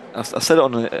I said it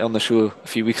on the show a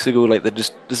few weeks ago. Like they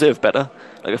just deserve better.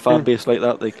 Like a fan base like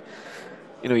that. Like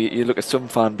you look at some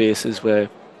fan bases where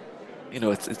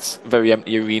it's very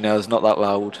empty arenas, not that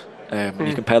loud. And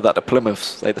you compare that to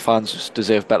Plymouth's. Like the fans just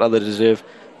deserve better. They deserve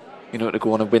to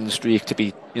go on a win streak, to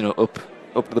be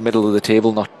up the middle of the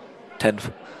table, not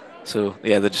 10th. So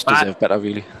yeah, they just deserve better,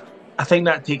 really. I think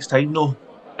that takes time though,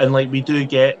 and like we do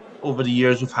get over the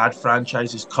years, we've had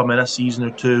franchises come in a season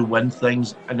or two, win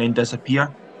things, and then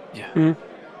disappear. Yeah,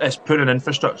 it's putting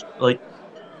infrastructure. Like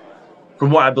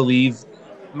from what I believe,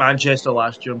 Manchester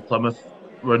last year and Plymouth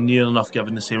were near enough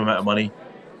given the same amount of money.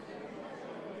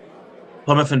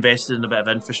 Plymouth invested in a bit of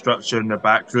infrastructure in their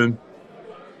back room.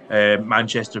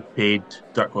 Manchester paid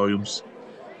Dirk Williams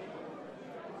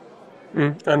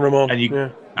and Ramon,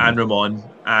 and Ramon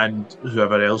and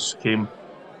whoever else came,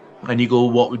 and you go,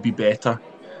 what would be better?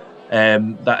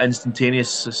 That instantaneous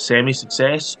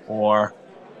semi-success, or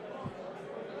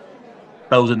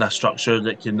building a structure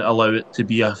that can allow it to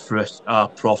be a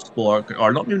profitable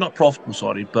or not, maybe not profitable,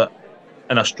 sorry, but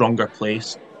in a stronger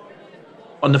place.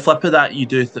 On the flip of that, you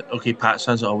do okay, Pat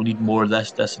fans, we need more of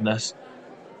this, and this.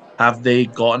 Have they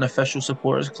got an official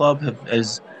supporters club?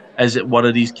 Is it one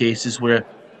of these cases where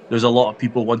there's a lot of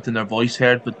people wanting their voice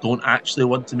heard but don't actually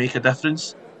want to make a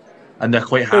difference, and they're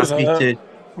quite happy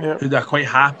they're quite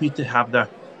happy to have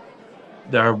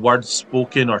their words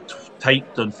spoken or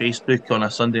typed on Facebook on a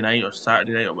Sunday night or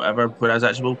Saturday night or whatever, whereas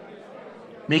actually,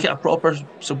 make it a proper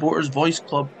supporters voice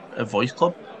club,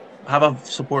 have a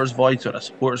supporters voice or a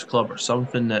supporters club or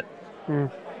something that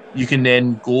you can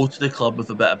then go to the club with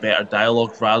a bit of better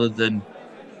dialogue rather than, do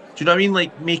you know what I mean?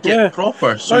 Like make it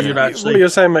proper. So you're actually, what you're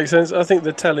saying makes sense. I think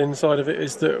the telling side of it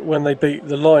is that when they beat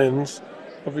the Lions,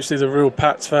 obviously the real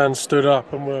Pats fans stood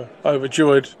up and were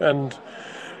overjoyed, and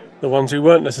the ones who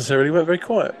weren't necessarily went very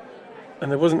quiet,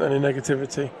 and there wasn't any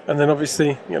negativity. And then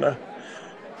obviously,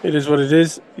 it is what it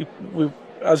is. We,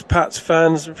 as Pats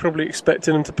fans, we're probably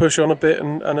expecting them to push on a bit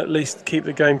and at least keep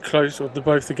the game close, or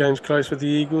both the games close with the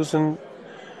Eagles. And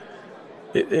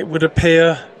it would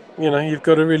appear, you've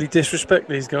got to really disrespect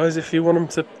these guys if you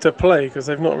want them to play, because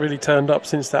they've not really turned up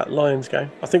since that Lions game.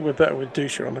 I think we're better with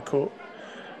Dusha on the court.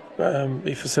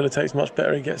 He facilitates much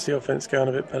better. He gets the offense going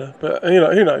a bit better. But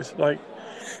who knows? Like,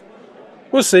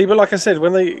 we'll see. But like I said,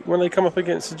 when they come up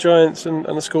against the Giants and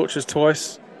the Scorchers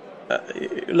twice,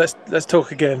 let's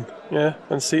talk again,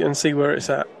 and see where it's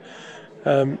at.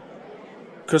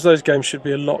 Because those games should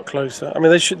be a lot closer. I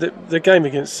mean, they should. The game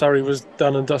against Surrey was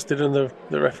done and dusted, and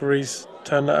the referees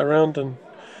turned that around, and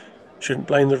shouldn't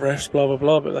blame the refs. Blah blah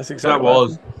blah. But that's exactly that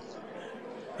was.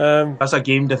 That's a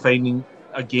game defining.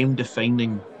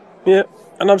 Yeah,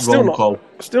 and I'm still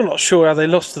not sure how they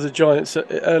lost to the Giants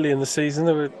early in the season.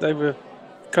 They were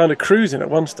kind of cruising at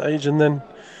one stage, and then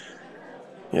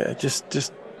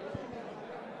just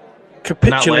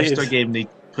capitulated. In that Leicester game, they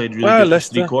played really good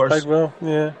Leicester for 3 quarters. played well,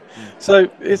 yeah.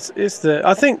 So it's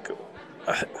I think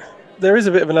there is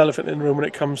a bit of an elephant in the room when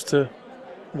it comes to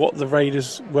what the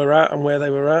Raiders were at and where they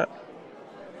were at,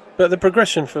 but the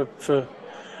progression for the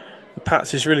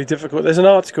Pats is really difficult. There's an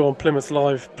article on Plymouth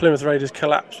Live, Plymouth Raiders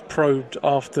collapse probed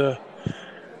after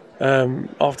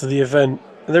the event,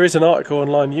 there is an article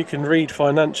online you can read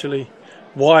financially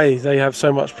why they have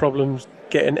so much problems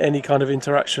getting any kind of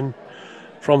interaction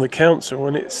from the council,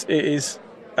 and it is,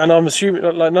 and I'm assuming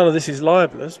like none of this is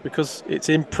libelous because it's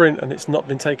in print and it's not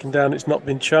been taken down, it's not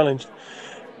been challenged.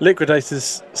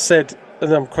 Liquidators said,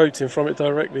 and I'm quoting from it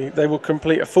directly, they will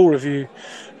complete a full review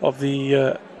of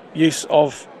the use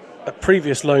of a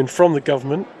previous loan from the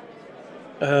government.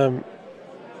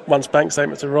 Once bank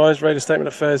statements arise, Raider Statement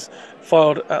of Affairs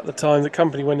filed at the time the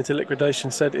company went into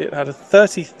liquidation said it had a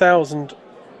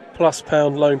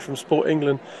 £30,000+ loan from Sport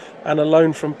England and a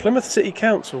loan from Plymouth City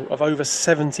Council of over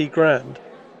 70 grand,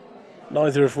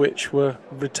 neither of which were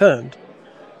returned.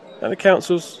 And the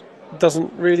council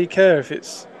doesn't really care if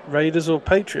it's Raiders or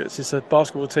Patriots. It's a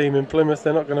basketball team in Plymouth.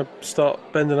 They're not going to start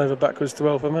bending over backwards to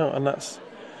help them out, and that's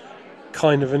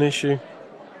kind of an issue.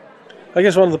 I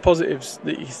guess one of the positives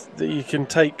that you can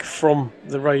take from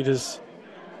the Raiders,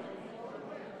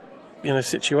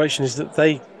 situation is that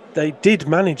they did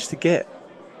manage to get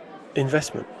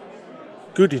investment,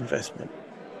 good investment.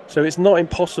 So it's not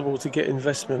impossible to get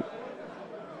investment,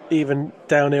 even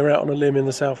down here out on a limb in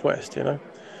the southwest.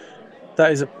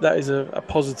 That is a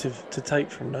positive to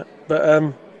take from that.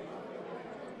 But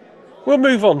we'll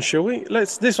move on, shall we?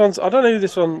 This one's, I don't know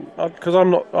this one because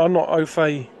I'm not au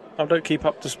fait. I don't keep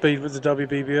up to speed with the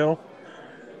WBBL.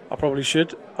 I probably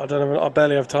should. I don't know. I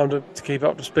barely have time to keep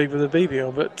up to speed with the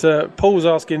BBL. But Paul's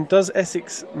asking, does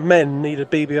Essex men need a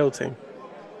BBL team?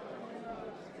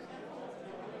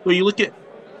 Well, you look at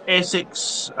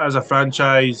Essex as a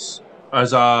franchise,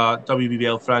 as a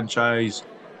WBBL franchise,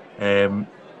 are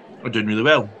doing really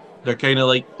well. They're kind of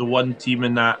like the one team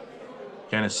in that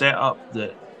kind of setup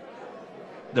that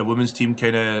the women's team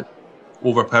kind of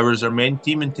overpowers their men's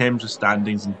team in terms of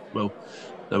standings. And well,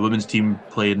 the women's team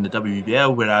play in the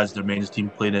WBL, whereas their men's team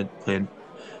playing in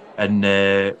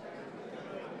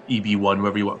EB1,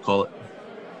 whatever you want to call it.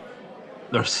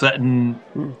 They're sitting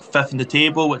fifth in the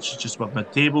table, which is just above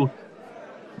mid-table.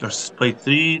 They're played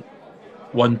 3-1-2,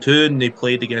 and they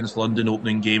played against London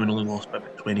opening game and only lost by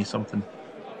about 20-something.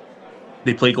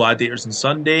 They play Gladiators on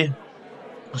Sunday,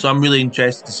 so I'm really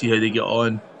interested to see how they get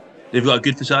on. They've got a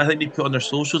good facility. I think they put on their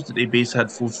socials that they basically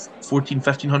had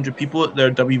 1,500 people at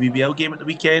their WBBL game at the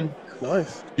weekend.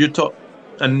 Nice.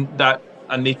 And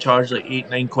they charge like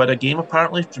 £8-9 a game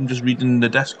apparently from just reading the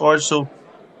Discord. So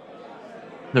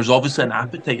there's obviously an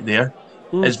appetite there.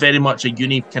 It's very much a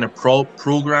uni kind of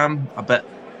program a bit.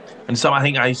 And I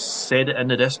think I said it in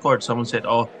the Discord. Someone said,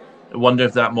 "Oh, I wonder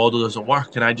if that model doesn't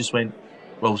work." And I just went,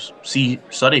 "Well, see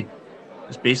Surrey.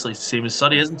 It's basically the same as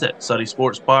Surrey, isn't it? Surrey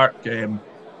Sports Park."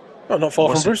 Not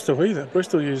far from Bristol either.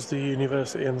 Bristol use the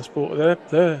university and the sport. They're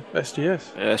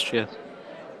SGS. Yeah, SGS.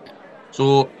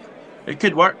 So it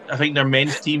could work. I think their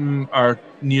men's team are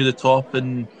near the top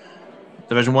in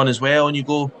Division 1 as well. And you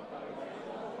go,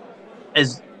 I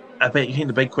think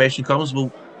the big question comes,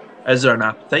 well, is there an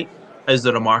appetite? Is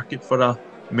there a market for a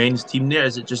men's team there?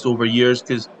 Is it just over years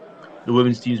because the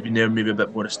women's team's been there maybe a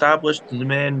bit more established than the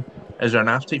men? Is there an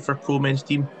appetite for a pro men's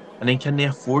team? And then can they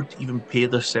afford to even pay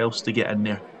themselves to get in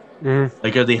there?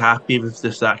 Like, are they happy with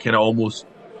that kind of almost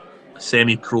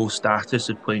semi-pro status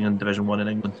of playing in Division 1 in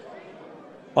England?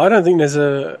 I don't think there's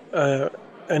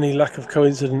any lack of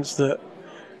coincidence that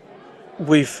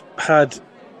we've had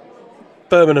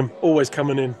Birmingham always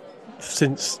coming in.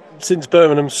 Since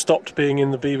Birmingham stopped being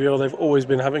in the BBL, they've always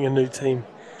been having a new team.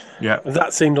 Yeah. And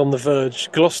that seemed on the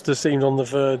verge. Gloucester seemed on the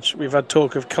verge. We've had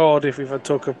talk of Cardiff, we've had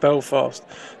talk of Belfast,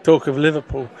 talk of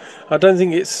Liverpool. I don't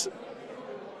think it's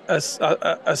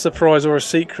a surprise or a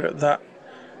secret that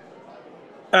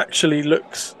actually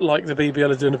looks like the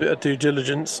BBL are doing a bit of due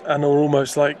diligence and are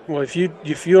almost like, well, if you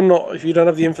don't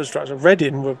have the infrastructure,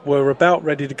 Reading were about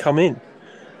ready to come in,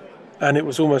 and it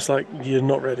was almost like you're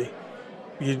not ready.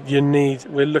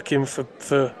 We're looking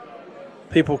for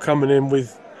people coming in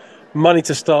with money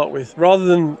to start with, rather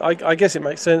than I guess it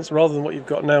makes sense, rather than what you've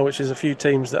got now, which is a few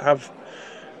teams that have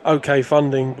okay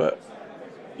funding, but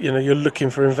you're looking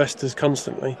for investors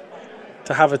constantly.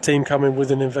 To have a team come in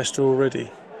with an investor already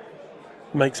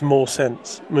makes more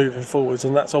sense moving forwards,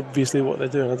 and that's obviously what they're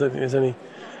doing. I don't think there's any.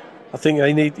 I think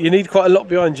you need quite a lot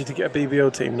behind you to get a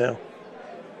BBL team now.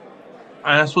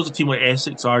 And I suppose a team like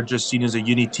Essex are just seen as a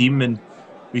uni team, and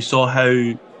we saw how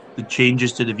the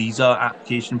changes to the visa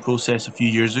application process a few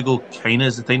years ago kind of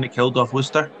is the thing that killed off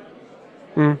Leicester.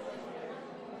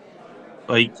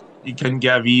 Like, you couldn't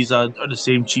get a visa or the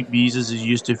same cheap visas as you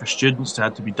used to for students. It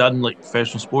had to be done like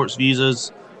professional sports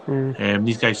visas.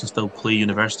 These guys can still play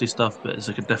university stuff, but it's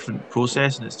like a different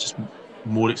process and it's just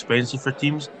more expensive for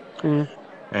teams.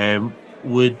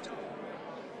 Would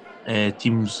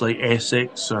teams like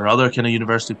Essex or other kind of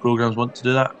university programs want to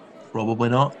do that? Probably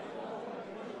not.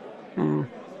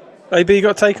 AB, you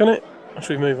got a take on it? Or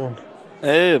should we move on?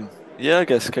 Yeah, I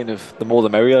guess kind of the more the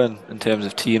merrier in terms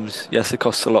of teams. Yes, it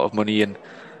costs a lot of money and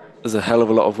there's a hell of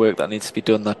a lot of work that needs to be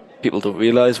done that people don't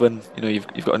realise when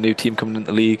you've got a new team coming into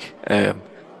the league. I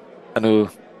know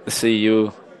the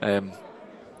CEO,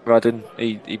 Radin,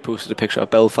 he posted a picture of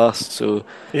Belfast, so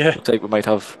Yeah, looks like we might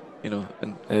have an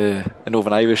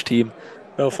Northern Irish team,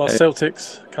 Belfast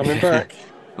Celtics coming back.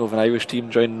 Northern Irish team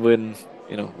joining when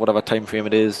whatever time frame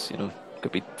it is,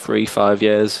 could be 3-5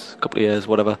 years, a couple of years,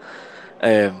 whatever.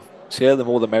 So yeah, the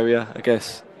more the merrier, I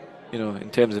guess. In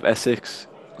terms of Essex,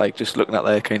 like just looking at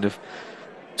their kind of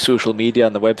social media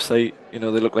and the website, they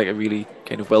look like a really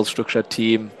kind of well structured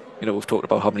team. We've talked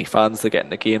about how many fans they get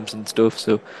in the games and stuff.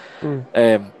 So,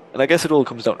 and I guess it all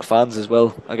comes down to fans as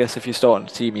well. I guess if you're starting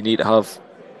a team, you need to have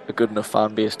a good enough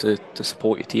fan base to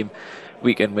support your team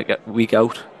week in, week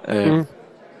out. If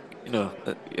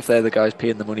they're the guys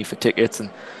paying the money for tickets and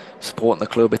supporting the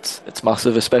club, it's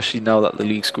massive, especially now that the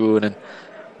league's growing and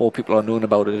more people are known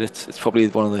about it. It's probably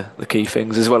one of the key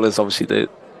things, as well as obviously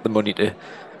the money to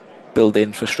build the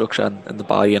infrastructure and the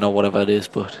buy-in or whatever it is.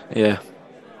 But yeah.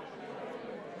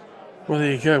 Well,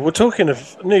 there you go. We're talking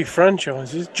of new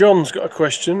franchises. John's got a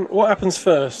question. What happens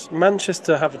first?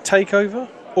 Manchester have a takeover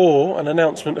or an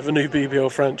announcement of a new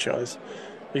BBL franchise?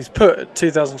 He's put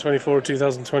 2024 or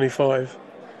 2025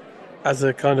 as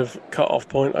a kind of cut-off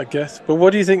point, I guess. But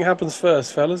what do you think happens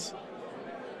first, fellas?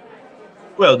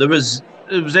 Well, it was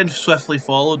then swiftly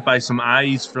followed by some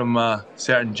eyes from a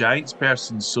certain Giants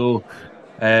person. So,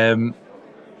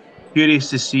 curious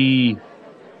to see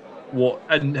what.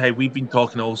 And hey, we've been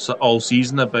talking all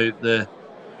season about the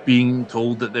being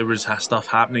told that there was stuff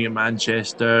happening in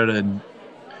Manchester and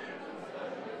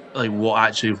like what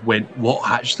actually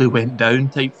went down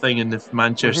type thing in the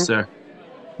Manchester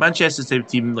type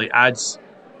team. Like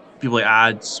people like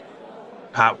Ads,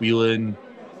 Pat Whelan,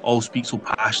 all speak so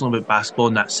passionately about basketball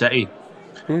in that city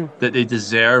that they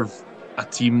deserve a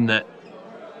team that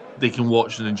they can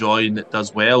watch and enjoy and that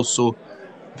does well. So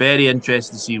very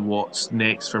interested to see what's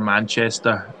next for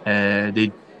Manchester.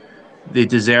 They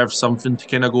deserve something to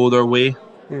kind of go their way.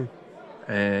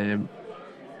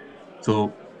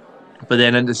 So, but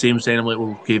then in the same sense, I'm like,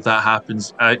 well, okay, if that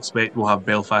happens, I expect we'll have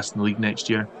Belfast in the league next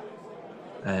year.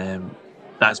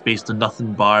 That's based on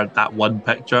nothing bar that one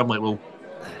picture. I'm like, well,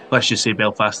 let's just say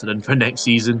Belfast are in for next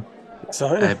season.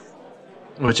 Exciting.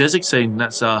 Which is exciting.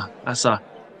 That's a.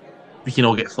 We can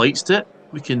all get flights to it.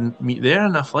 We can meet there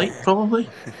in a flight, probably.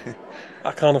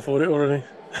 I can't afford it already.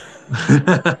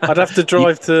 I'd have to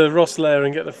drive to Rosslare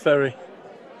and get the ferry.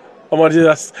 I might do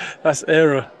that's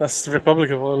ERA. That's the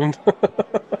Republic of Ireland.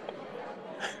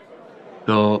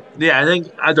 So yeah,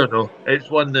 I don't know. It's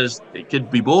one it could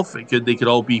be both. They could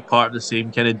all be part of the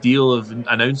same kind of deal of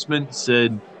announcements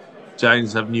and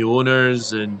Giants have new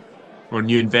owners or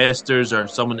new investors or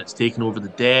someone that's taken over the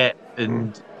debt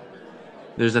and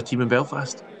there's a team in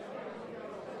Belfast.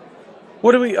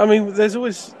 What do we? I mean, there's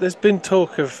been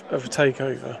talk of a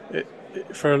takeover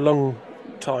for a long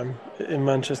time in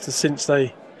Manchester since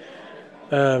they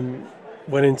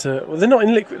went into. Well, they're not in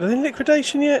Are they in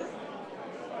liquidation yet?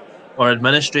 Or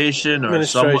administration, or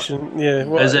somewhat. Yeah.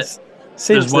 Well, is it?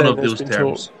 Since there's one then, of those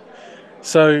terms. Talk.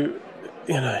 So,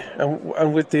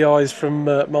 and with the eyes from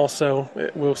Marcel,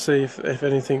 we'll see if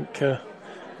anything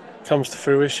comes to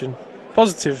fruition.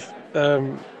 Positive.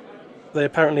 They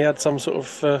apparently had some sort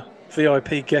of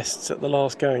VIP guests at the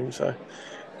last game, so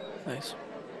nice.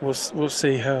 We'll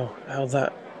see how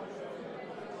that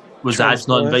was. Ads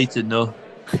not invited? No.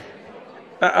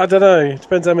 I don't know. It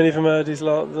depends how many of them heard the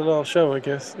last show. I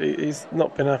guess he's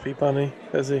not been happy, Bunny,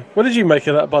 has he? What did you make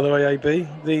of that, by the way, AB?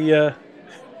 The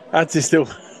Ads is still.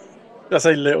 I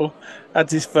say little.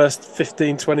 Adds his first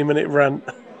 15-20 minute rant.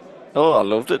 Oh, I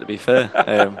loved it, to be fair.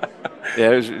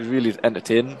 Yeah, it was really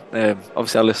entertaining.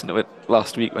 Obviously, I listened to it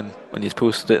last week when you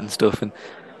posted it and stuff, and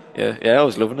yeah, I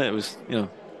was loving it. It was,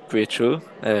 great show.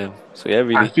 So yeah,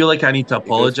 really. I feel like I need to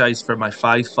apologise for my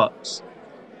 5 fucks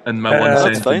and my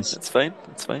one sentence. It's fine.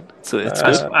 So it's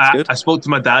good. I spoke to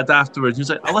my dad afterwards. He was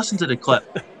like, "I listened to the clip.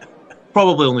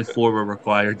 Probably only 4 were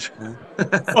required."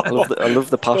 I love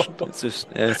the passion. It's just,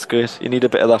 it's great. You need a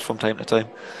bit of that from time to time.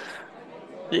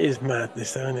 It is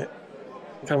madness, isn't it?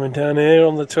 Coming down here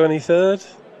on the 23rd.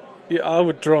 Yeah, I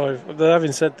would drive. But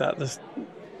having said that,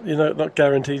 you're not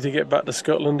guaranteed to get back to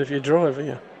Scotland if you drive, are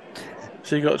you?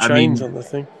 So you got trains on the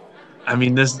thing. I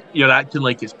mean, you're acting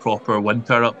like it's proper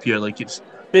winter up here. Like it's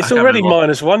already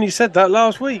 -1. You said that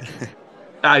last week.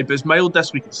 Aye, but it's mild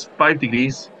this week. It's 5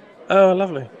 degrees. Oh,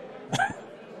 lovely.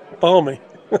 Balmy.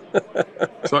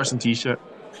 Shorts and t-shirt.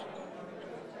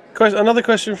 Another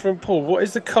question from Paul. What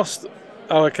is the cost?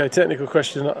 Oh, okay, technical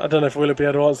question. I don't know if we'll be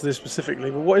able to answer this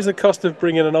specifically, but what is the cost of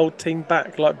bringing an old team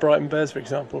back, like Brighton Bears, for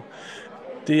example?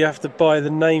 Do you have to buy the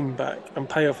name back and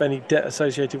pay off any debt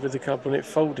associated with the club when it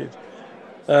folded?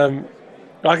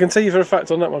 I can tell you for a fact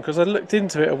on that one because I looked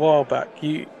into it a while back.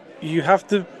 You have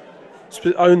to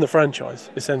own the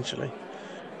franchise essentially,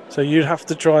 so you'd have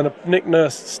to try and Nick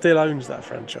Nurse still owns that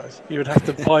franchise. You would have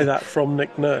to buy that from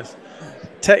Nick Nurse.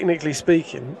 Technically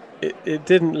speaking, it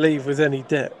didn't leave with any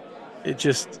debt. It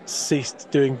just ceased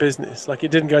doing business. Like,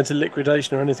 it didn't go into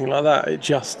liquidation or anything like that. He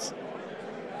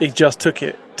just took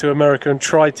it to America and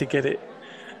tried to get it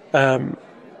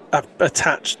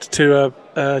attached to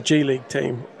a G League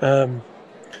team, but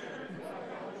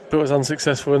was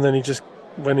unsuccessful. And then he just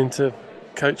went into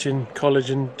coaching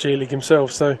college and G League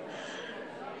himself. So,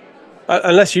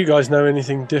 unless you guys know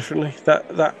anything differently,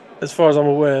 that as far as I'm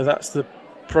aware, that's the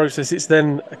process. It's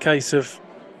then a case of,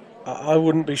 I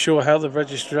wouldn't be sure how the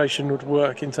registration would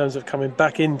work in terms of coming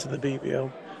back into the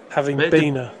BBL, having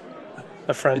been a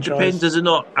franchise. It depends, does it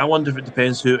not? I wonder if it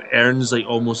depends who earns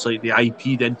almost the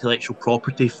IP, the intellectual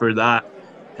property for that.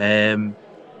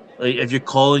 If you're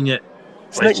calling it,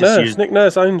 it's Nick Nurse. Nick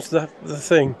Nurse owns the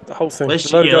thing, the whole thing. Let's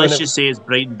just say it's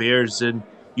Brighton Bears, and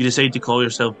you decide to call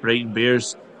yourself Brighton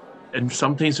Bears. And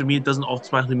sometimes for me, it doesn't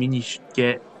automatically mean you should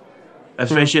get,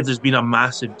 especially if there's been a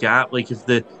massive gap, like if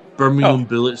the Birmingham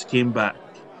Bullets came back.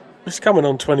 It's coming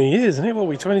on 20 years, isn't it? What are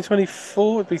we,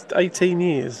 2024? It'd be 18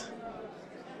 years.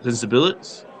 Since the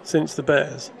Bullets? Since the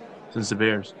Bears. Since the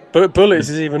Bears. But Bullets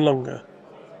is even longer.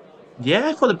 Yeah,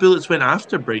 I thought the Bullets went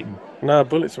after Brighton. No,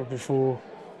 Bullets were before.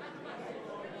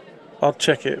 I'll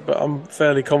check it, but I'm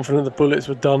fairly confident the Bullets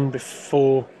were done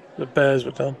before the Bears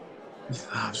were done.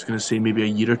 I was going to say maybe a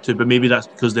year or two, but maybe that's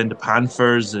because then the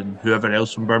Panthers and whoever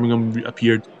else from Birmingham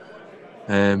appeared.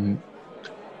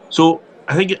 So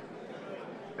I think it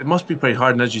must be pretty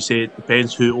hard, and as you say, it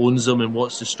depends who owns them and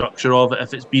what's the structure of it.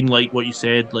 If it's been like what you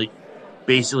said,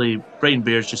 basically Brighton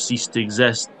Bears just ceased to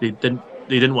exist. They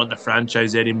didn't want the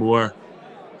franchise anymore.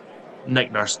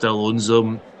 Nick Nurse still owns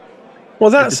them. Well,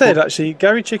 that said, actually,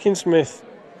 Gary Chicken Smith,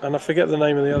 and I forget the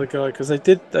name of the other guy, because they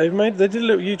did a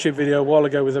little YouTube video a while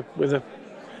ago with a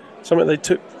something they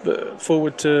took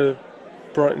forward to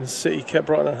Brighton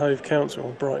and Hove Council,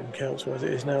 or Brighton Council as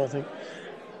it is now, I think.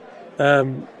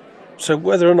 So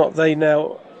whether or not they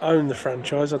now own the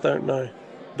franchise, I don't know.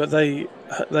 But they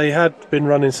had been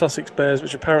running Sussex Bears,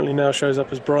 which apparently now shows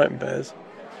up as Brighton Bears.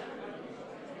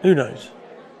 Who knows?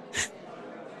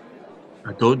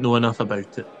 I don't know enough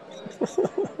about it.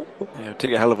 Yeah, it'd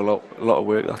take a hell of a lot of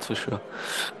work, that's for sure.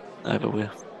 Either way.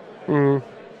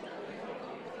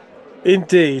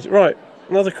 Indeed. Right,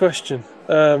 another question.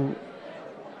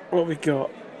 What we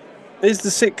got? Is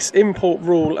the 6 import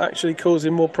rule actually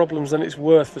causing more problems than it's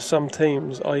worth for some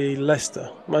teams, i.e. Leicester?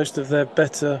 Most of their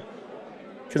better,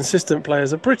 consistent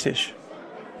players are British.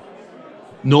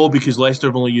 No, because Leicester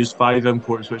have only used 5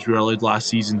 imports, which we were allowed last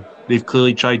season. They've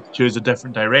clearly tried to choose a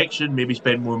different direction, maybe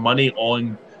spend more money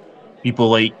on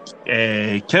people like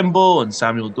Kimball and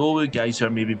Samuel Dowu, guys who are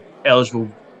maybe eligible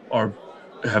or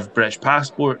have British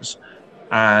passports,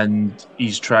 and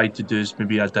he's tried to do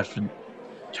maybe a different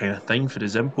kind of thing for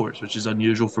his imports, which is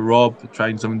unusual for Rob,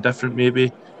 trying something different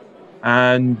maybe,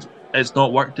 and it's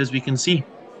not worked as we can see.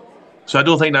 So I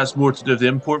don't think that's more to do with the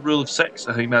import rule of 6.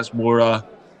 I think that's more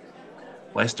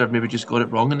Leicester maybe just got it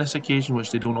wrong on this occasion,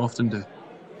 which they don't often do.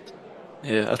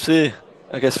 Yeah, I'd say,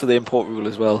 I guess for the import rule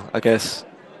as well, I guess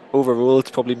overall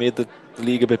it's probably made the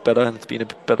league a bit better, and it's been a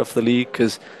bit better for the league,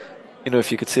 because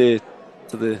if you could say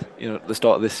to the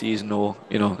start of this season, or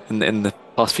in the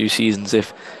past few seasons,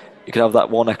 if you could have that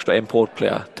one extra import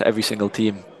player to every single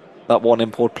team, that one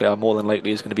import player more than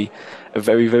likely is going to be a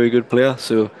very, very good player.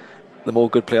 So the more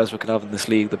good players we can have in this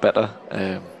league, the better.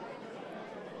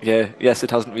 Yes,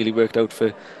 it hasn't really worked out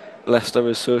for Leicester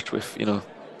as such, with the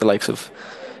likes of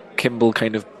Kimball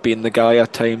kind of being the guy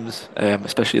at times,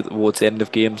 especially towards the end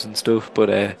of games and stuff. But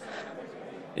I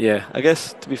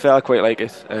guess to be fair, I quite like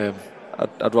it.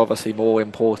 I'd rather see more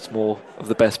imports, more of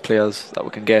the best players that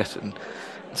we can get, and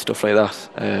stuff like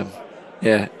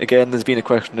that. Again, there's been a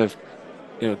question of,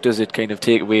 does it kind of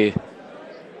take away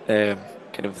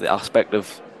kind of the aspect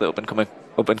of the up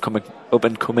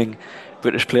and coming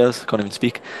British players? Can't even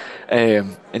speak.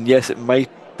 And yes, it might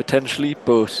potentially,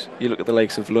 but you look at the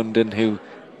likes of London, who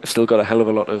have still got a hell of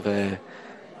a lot of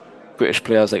British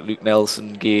players like Luke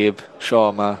Nelson, Gabe,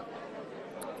 Sharma,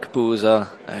 Kapoza,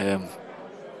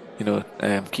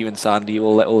 Kieran Sandy,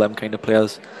 all them kind of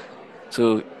players.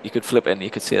 So you could flip it and you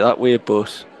could say it that way,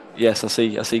 but yes, I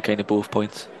see kind of both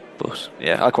points. But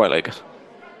yeah, I quite like it.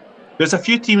 There's a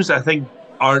few teams that I think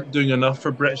aren't doing enough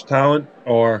for British talent,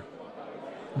 or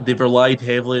they've relied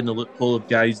heavily on the loophole of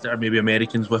guys that are maybe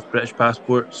Americans with British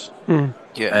passports.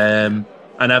 Yeah.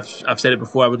 And I've said it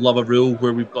before. I would love a rule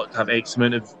where we've got to have X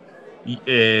amount of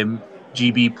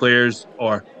GB players,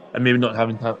 and maybe not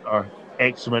having to have or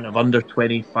X amount of under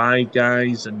 25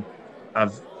 guys. And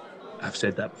I've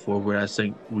said that before, where I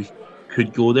think we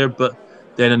could go there. But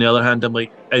then on the other hand, I'm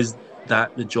like, is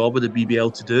that the job of the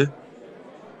BBL to do?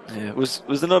 Yeah, was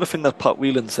another thing that Pat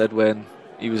Whelan said when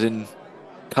he was in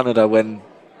Canada, when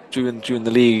during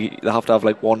the league they have to have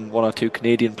like one or two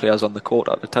Canadian players on the court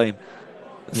at a time.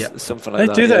 Something like they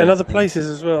that. do that yeah. in other places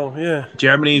as well. Yeah,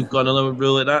 Germany got another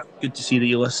rule like that. Good to see that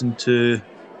you listen to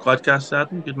Quadcast,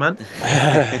 Adam. Good man.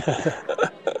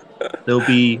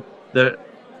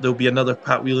 There'll be another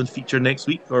Pat Whelan feature next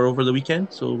week or over the weekend,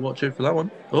 so watch out for that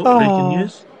one. Breaking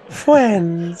news.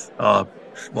 Friends. Oh,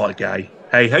 what a guy.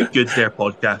 Hey, how good's their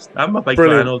podcast? I'm a big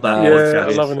Brilliant. fan of that Yeah, podcast.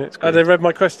 I'm loving it. And they read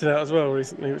my question out as well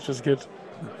recently, which was good.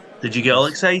 Did you get all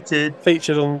excited?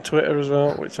 Featured on Twitter as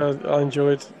well, which I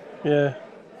enjoyed. Yeah,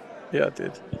 I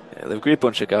did. Yeah, they're a great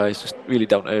bunch of guys, just really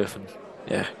down to earth, and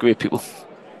yeah, great people.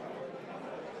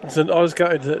 So I was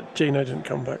gutted that Gino didn't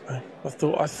come back though.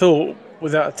 I thought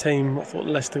without a team, I thought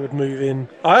Leicester would move in.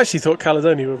 I actually thought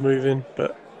Caledonia would move in,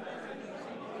 but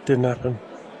didn't happen.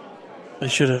 They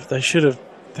should have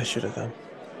done.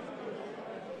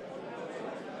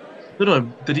 I don't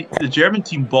know. The German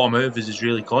team bought him out of his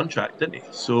Israeli contract, didn't he?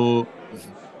 So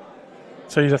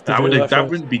you'd have to that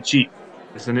wouldn't be cheap.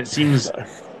 And it seems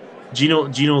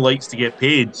Gino likes to get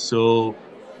paid, so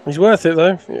he's worth it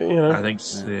though. You know. I think.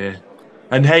 Yeah.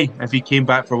 And hey, if he came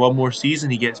back for one more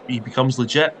season, he becomes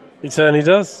legit. He certainly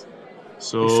does.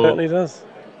 So he certainly does.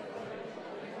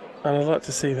 And I'd like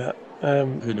to see that.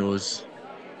 Who knows?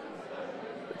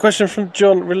 Question from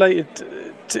John related.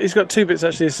 He's got two bits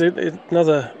actually. It's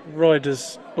another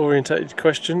riders orientated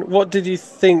question. What did you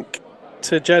think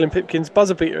to Jalen Pipkin's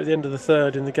buzzer beater at the end of the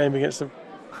third in the game against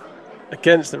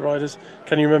the Riders?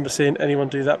 Can you remember seeing anyone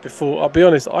do that before? I'll be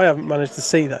honest, I haven't managed to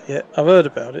see that yet. I've heard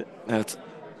about it. No, it's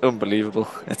unbelievable.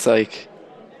 It's like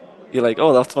you're like,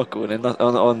 oh, that's not going in. That's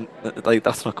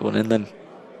not going in. Then,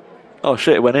 oh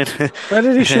shit, it went in. Where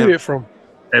did he shoot it from?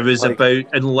 It was about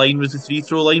in line with the free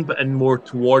throw line, but in more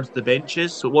towards the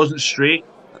benches, so it wasn't straight.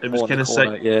 It was kind of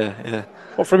sick. Yeah.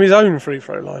 What, from his own free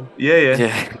throw line?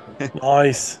 Yeah.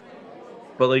 Nice.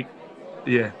 But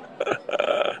yeah.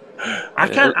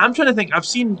 I'm trying to think. I've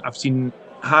seen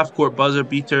half court buzzer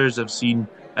beaters. I've seen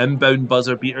inbound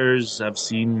buzzer beaters.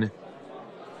 But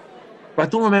I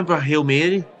don't remember a Hail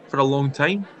Mary for a long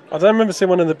time. I don't remember seeing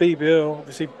one in the BBL.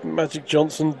 Obviously, Magic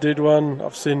Johnson did one.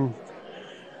 I've seen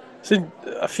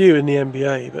a few in the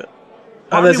NBA, but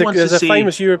and there's a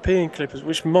famous European clip,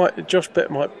 which Josh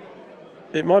Bet might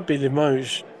be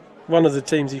Limoges. One of the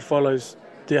teams he follows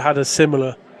had a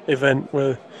similar event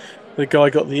where the guy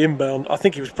got the inbound. I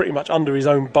think he was pretty much under his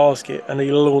own basket, and he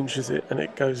launches it, and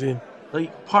it goes in.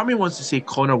 Part of me wants to say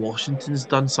Connor Washington's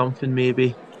done something,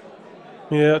 maybe.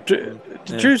 Yeah, did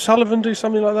Drew Sullivan do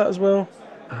something like that as well?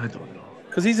 I don't know.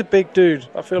 Because he's a big dude.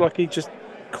 I feel like he just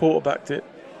quarterbacked it.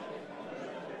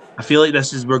 I feel like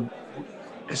this is where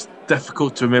it's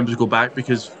difficult to remember to go back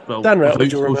because without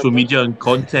social media and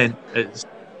content,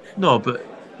 but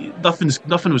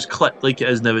nothing was clipped like it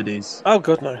is nowadays. Oh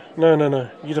god, no.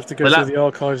 You'd have to go through the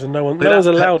archives, and no one's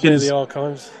allowed near the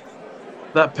archives.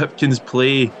 That Pipkins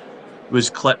play was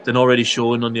clipped and already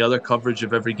shown on the other coverage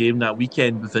of every game that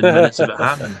weekend within minutes of it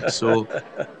happening. So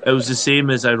it was the same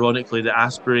as, ironically, the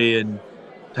Asprey and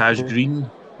Taj Green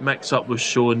mix-up was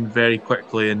shown very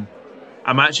quickly, and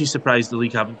I'm actually surprised the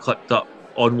league haven't clipped up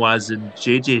Onwaz and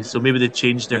JJ, so maybe they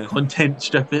changed their content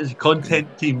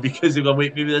team because they've gone,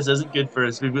 wait, maybe this isn't good for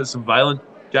us. We've got some violent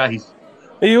guys.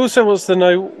 He also wants to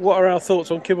know what are our thoughts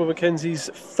on Kibble Mackenzie's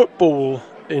football,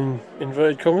 in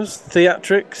inverted commas,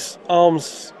 theatrics,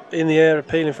 arms in the air,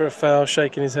 appealing for a foul,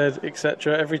 shaking his head,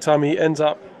 etc. Every time he ends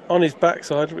up on his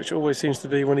backside, which always seems to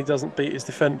be when he doesn't beat his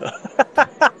defender.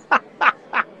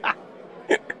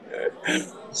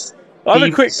 I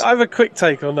have a quick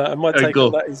take on that, and my take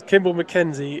on that is Kimball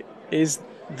Mackenzie is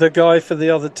the guy for the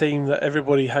other team that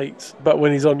everybody hates, but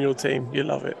when he's on your team, you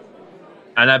love it.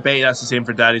 And I bet that's the same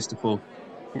for Darius Defoe.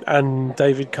 And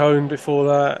David Cohn before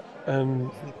that,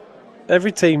 and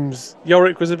every team's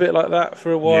Yorick was a bit like that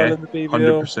for a while in the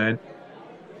BBL. 100%.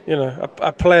 You know,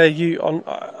 a player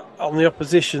on the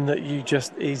opposition that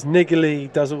he's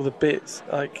niggly, does all the bits.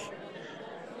 I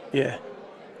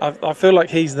feel like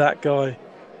he's that guy.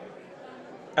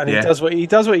 And he does what he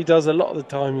does a lot of the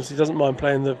times. He doesn't mind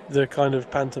playing the kind of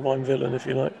pantomime villain, if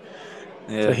you like.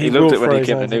 Yeah, he he loved will it when throw he his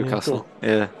came to hands in, yeah, Newcastle. cool.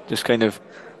 Yeah, just kind of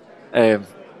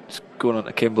just going on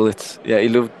to Kimball. He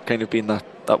loved kind of being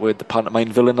that word, the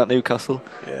pantomime villain at Newcastle.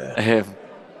 Yeah.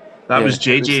 That was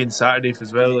Yeah, it JJ was. and Saturday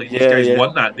as well. Like these Yeah, guys yeah.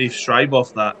 want that. They strive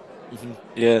off that.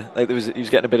 Yeah, like he was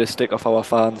getting a bit of stick off our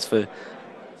fans for,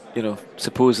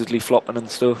 supposedly flopping and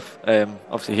stuff.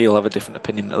 Obviously he'll have a different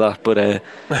opinion to that, but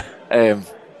um,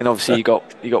 and obviously you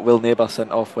got Will Neighbour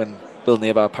sent off when Will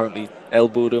Neighbour apparently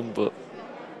elbowed him, but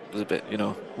it was a bit,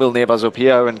 Will Neighbour's up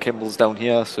here and Kimball's down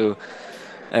here, so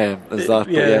there's that. But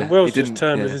Yeah, and yeah, he Will's just didn't.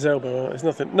 turned with Yeah, his elbow. There's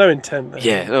nothing, no intent there.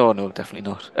 yeah. Oh no, definitely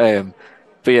not.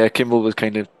 But yeah, Kimball was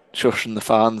kind of shushing the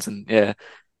fans and yeah,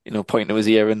 pointing to his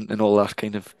ear and all that,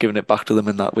 kind of giving it back to them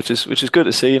and that, which is good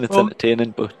to see and it's Well, do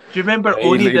entertaining. But you remember yeah,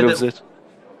 Oni he did loves it? it.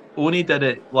 Oni did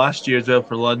it last year as well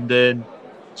for London.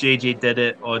 JJ did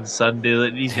it on Sunday.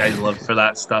 Like, these guys live for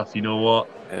that stuff. You know what?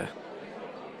 Yeah.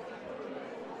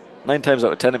 9 times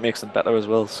out of 10, it makes them better as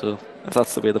well. So if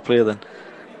that's the way they play, then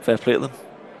fair play to them.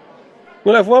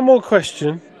 We'll have one more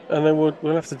question, and then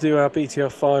we'll have to do our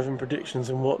BTR 5 and predictions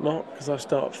and whatnot because I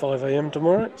start at 5 a.m.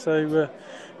 tomorrow. So,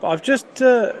 but I've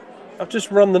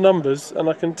just run the numbers, and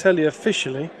I can tell you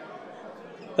officially,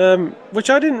 which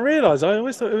I didn't realise. I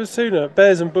always thought it was sooner.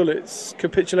 Bears and Bullets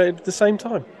capitulated at the same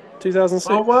time, 2006.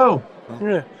 Oh wow!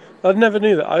 Yeah, I never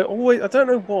knew that. I don't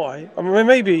know why. I mean,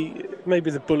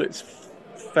 maybe the Bullets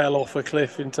fell off a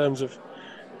cliff in terms of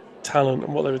talent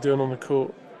and what they were doing on the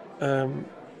court.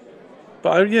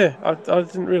 But I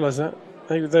didn't realise that.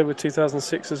 They were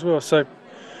 2006 as well. So,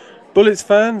 Bullets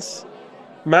fans,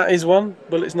 Matt is one.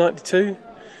 Bullets 92.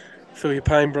 Feel your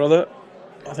pain, brother.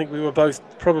 I think we were both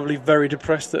probably very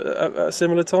depressed at a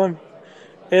similar time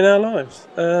in our lives.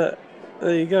 There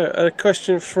you go. A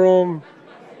question from,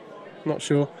 not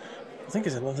sure. I think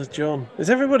it's another John.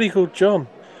 Is everybody called John?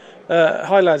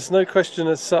 Hi lads, no question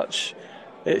as such.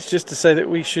 It's just to say that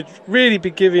we should really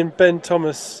be giving Ben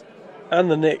Thomas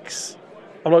and the Knicks.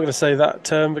 I'm not going to say that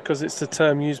term because it's the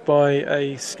term used by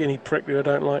a skinny prick who I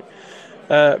don't like.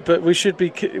 But we should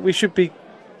be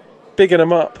bigging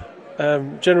them up.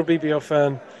 General BBL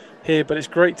fan here, but it's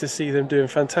great to see them doing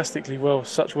fantastically well.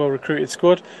 Such well recruited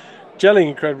squad, gelling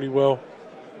incredibly well.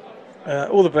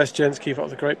 All the best, gents. Keep up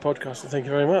the great podcast, and thank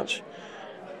you very much.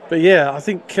 But yeah, I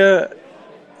think some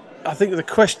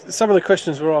of the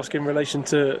questions we're asking in relation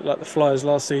to like the Flyers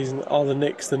last season, are the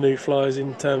Knicks the new Flyers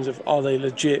in terms of are they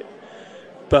legit?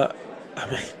 But I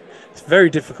mean, it's very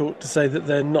difficult to say that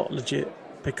they're not legit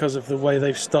because of the way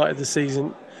they've started the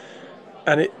season,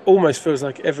 and it almost feels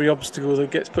like every obstacle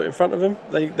that gets put in front of them,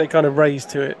 they kind of raise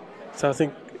to it. So I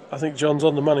think John's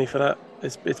on the money for that.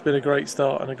 It's been a great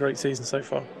start and a great season so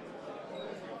far.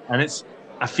 And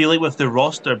I feel like with the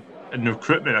roster and the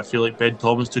recruitment, I feel like Ben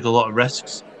Thomas took a lot of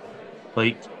risks.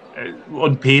 Like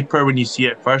on paper, when you see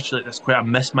it first, like there's quite a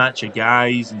mismatch of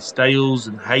guys and styles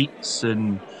and heights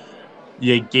and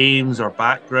games or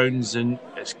backgrounds, and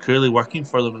it's clearly working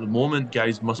for them at the moment.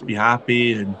 Guys must be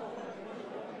happy, and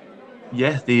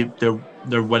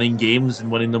they're winning games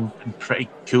and winning them in pretty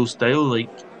cool style. Like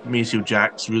Maceo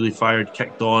Jack's really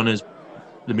kicked on as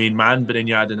the main man, but then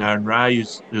you add in Aaron Rai,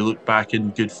 who looked back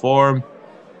in good form.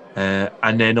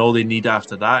 And then all they need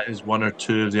after that is one or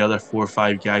two of the other 4 or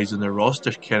 5 guys on their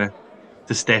roster kind of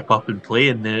to step up and play,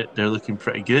 and they're looking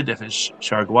pretty good. If it's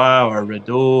Chargois or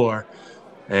Rideau or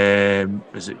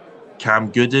is it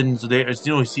Cam Gooden?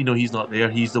 So he's not there.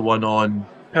 He's the one on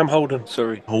Cam Holden.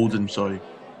 Holden, sorry.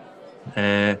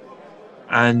 And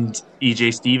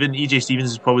EJ Stevens. EJ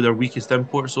Stevens is probably their weakest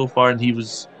import so far, and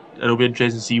it'll be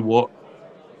interesting to see what.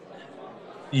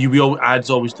 Ads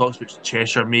always talks about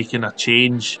Cheshire making a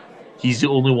change. He's the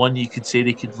only one you could say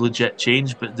they could legit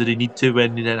change, but do they need to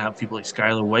when they didn't have people like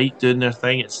Skylar White doing their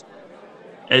thing? It's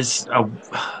a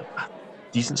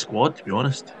decent squad, to be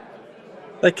honest.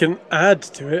 They can add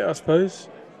to it, I suppose.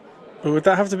 But would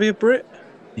that have to be a Brit?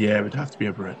 Yeah, it would have to be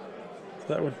a Brit.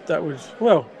 That would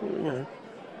well,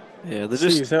 Yeah, they're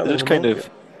just kind of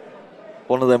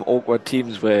one of them awkward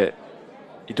teams where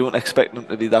you don't expect them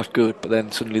to be that good, but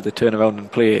then suddenly they turn around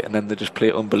and play, and then they just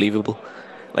play unbelievable.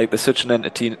 Like they're such an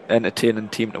entertaining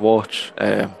team to watch.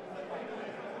 Some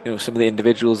of the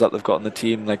individuals that they've got on the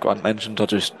team, like Grant mentioned, are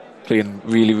just playing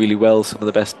really, really well. Some of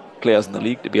the best players in the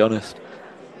league, to be honest.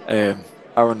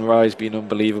 Aaron Rye's been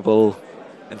unbelievable,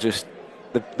 and just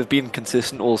they've been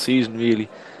consistent all season, really.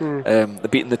 They're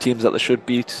beating the teams that they should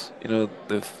beat.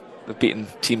 They've beaten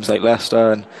teams like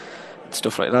Leicester and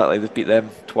stuff like that. Like they've beat them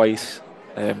twice,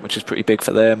 which is pretty big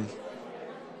for them.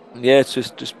 And yeah, it's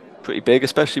just pretty big,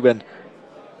 especially when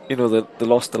they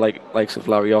lost the likes of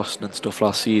Larry Austin and stuff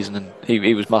last season, and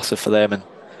he was massive for them,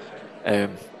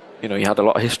 and he had a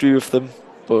lot of history with them,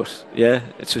 But yeah,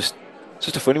 it's just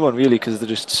a funny one really because they're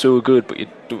just so good, but you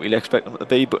don't really expect them to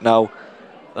be. But now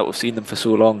that we've seen them for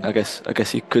so long, I guess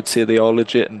you could say they are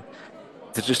legit, and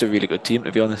they're just a really good team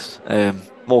to be honest.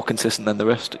 More consistent than the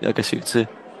rest, I guess you could say.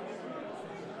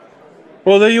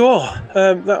 Well, there you are.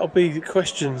 That'll be the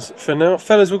questions for now,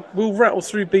 fellas. We'll rattle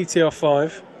through BTR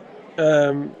 5.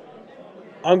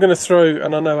 I'm going to throw,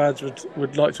 and I know Ads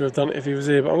would like to have done it if he was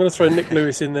here, but I'm going to throw Nick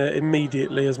Lewis in there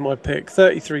immediately as my pick.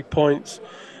 33 points,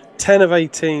 10 of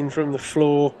 18 from the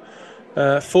floor,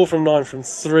 4 from 9 from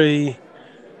 3,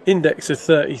 index of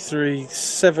 33,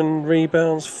 7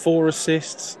 rebounds, 4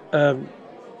 assists,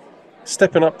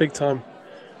 stepping up big time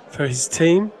for his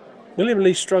team. William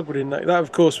Lee struggled in that. That,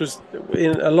 of course, was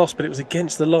in a loss, but it was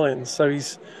against the Lions, so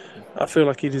I feel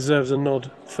like he deserves a nod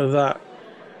for that.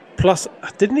 Plus,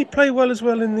 didn't he play well as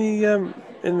well in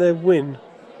their win?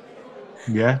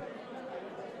 Yeah.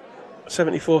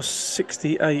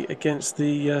 74-68 against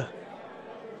the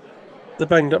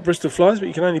banged up Bristol Flyers, but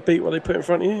you can only beat what they put in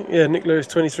front of you. Yeah, Nick Lewis,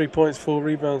 23 points, 4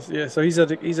 rebounds. Yeah, so he's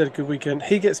had a good weekend.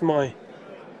 He gets my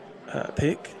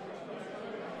pick.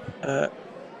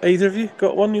 Either of you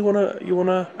got one you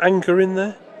wanna anchor in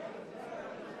there?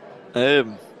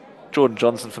 Jordan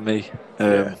Johnson for me.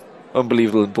 Yeah.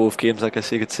 Unbelievable in both games, I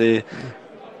guess you could say.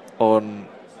 On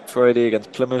Friday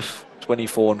against Plymouth,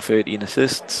 24 and 13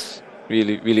 assists.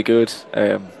 Really, really good.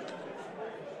 10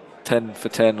 for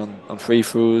 10 on free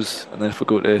throws. And then if we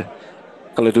go to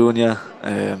Caledonia,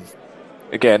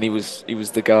 again, he was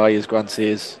the guy, as Grant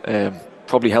says.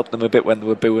 Probably helped them a bit when they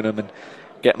were booing him and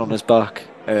getting on his back.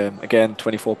 Again,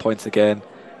 24 points again.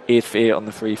 8 for 8 on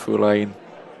the free throw line.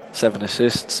 7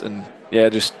 assists. And yeah,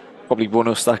 just probably won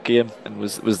us that game and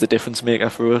was the difference maker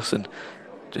for us, and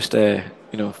just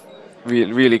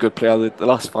really, really good player. The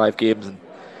last 5 games and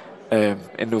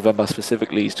in November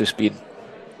specifically, he's just been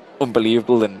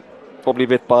unbelievable, and probably a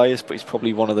bit biased, but he's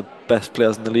probably one of the best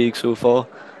players in the league so far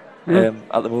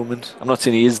at the moment. I'm not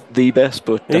saying he is the best,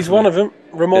 but he's one of them.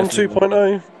 Ramon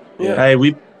 2.0. Yeah.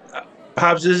 Hey,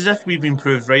 perhaps as if we've been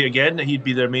proved right again that he'd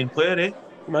be their main player, eh?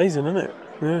 Amazing, isn't it?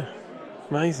 Yeah,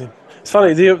 amazing. It's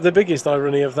funny, the biggest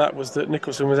irony of that was that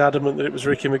Nicholson was adamant that it was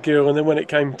Ricky McGill, and then when it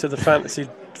came to the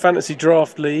fantasy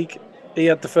draft league, he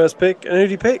had the first pick, and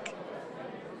who'd he pick?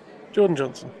 Jordan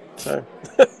Johnson. So,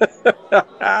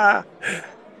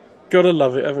 gotta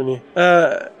love it, haven't you? Who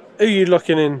are you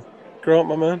locking in, Grant,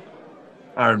 my man?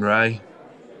 Aaron Rye.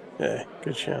 Yeah,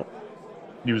 good shout.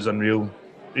 He was unreal.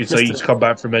 It's like he's come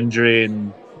back from injury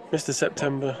and Mr.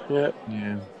 September, yeah.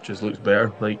 Yeah, just looks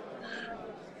better.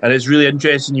 And it's really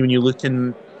interesting when you look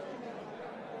in.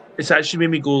 It's actually made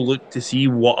me go look to see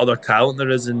what other talent there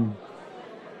is in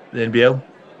the NBL.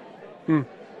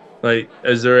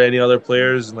 Is there any other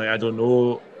players? And I don't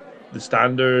know the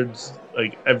standards.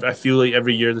 I feel like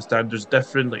every year the standards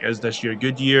different. Is this year a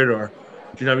good year, or do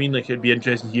you know what I mean? It'd be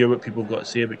interesting to hear what people have got to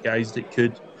say about guys that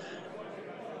could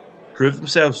prove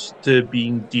themselves to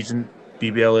being decent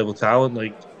BBL level talent,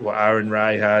 like what Aaron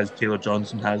Rye has, Taylor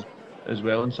Johnson has as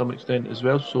well, in some extent as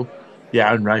well. So, yeah,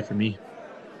 Aaron Rye for me.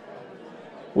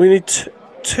 We need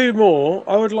 2 more.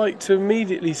 I would like to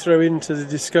immediately throw into the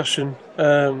discussion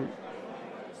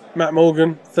Matt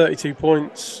Morgan, 32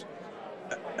 points,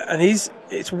 and it's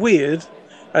weird,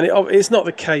 and it's not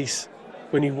the case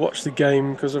when you watch the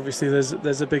game because obviously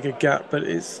there's a bigger gap, but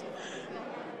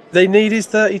they need his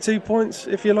 32 points,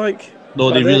 if you like.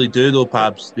 No, they really do, though,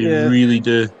 Pabs. They really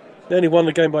do. They only won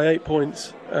the game by 8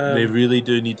 points. They really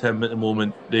do need him at the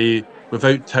moment.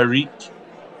 Without Tariq,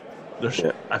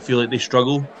 I feel like they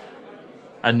struggle,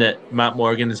 and that Matt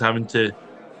Morgan is having to,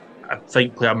 I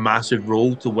think, play a massive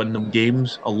role to win them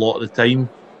games a lot of the time.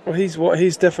 Well, he's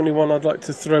definitely one I'd like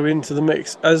to throw into the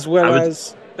mix, as well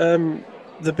as the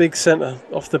big centre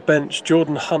off the bench,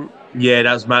 Jordan Hunt. Yeah,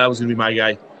 that was going to be my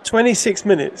guy. 26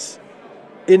 minutes,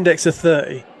 index of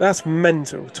 30. That's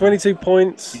mental. 22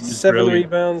 points, 7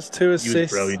 rebounds, 2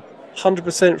 assists,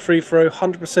 100% free throw,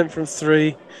 100% from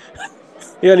 3.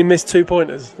 He only missed 2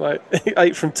 pointers,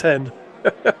 8 from 10.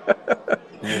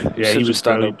 Yeah, he was a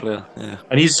standout player. Yeah.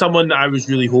 And he's someone that I was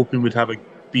really hoping would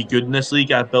be good in this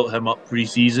league. I built him up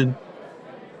pre-season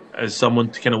as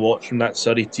someone to kind of watch from that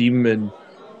Surrey team, and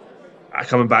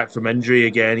coming back from injury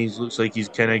again, he looks like he's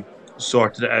kind of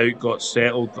sorted it out, got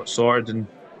settled, got sorted, and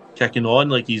kicking on.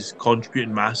 He's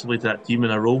contributing massively to that team in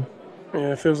a role.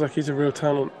 Yeah, it feels like he's a real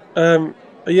talent. Are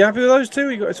you happy with those 2?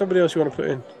 You got somebody else you want to put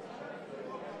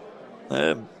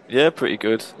in? Yeah, pretty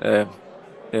good. Yeah,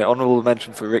 honourable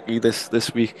mention for Ricky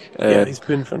this week. Yeah, he's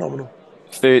been phenomenal.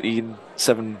 13,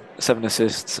 7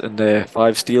 assists and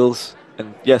 5 steals.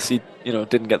 And yes, he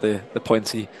didn't get the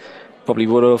points he probably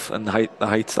would have, and the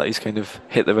heights that he's kind of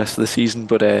hit the rest of the season.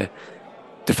 But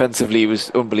defensively, he was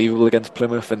unbelievable against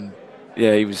Plymouth, and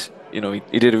yeah, he was. He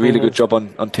did a really good job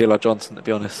on Taylor Johnson, to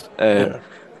be honest. And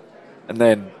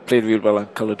then played real well on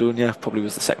Caledonia. Probably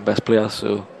was the second best player.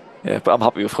 So yeah, but I'm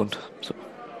happy with Hunt. So.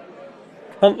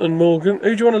 Hunt and Morgan.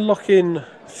 Who do you want to lock in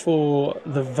for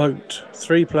the vote?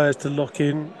 3 players to lock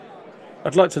in.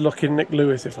 I'd like to lock in Nick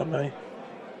Lewis, if I may.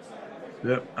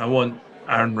 Yep, I want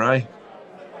Aaron Rye.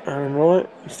 Aaron Wright.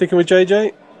 Sticking with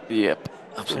JJ? Yep,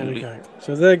 absolutely. There we go.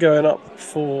 So they're going up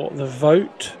for the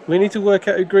vote. We need to work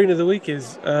out who Green of the Week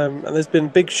is. And there's been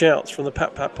big shouts from the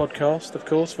Pat Pat podcast, of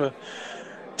course, for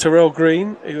Terrell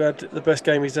Green, who had the best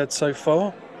game he's had so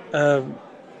far.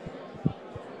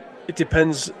 It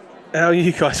depends how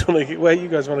you guys want to, where you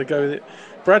guys want to go with it.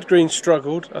 Brad Green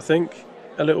struggled, I think,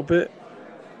 a little bit.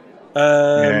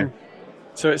 So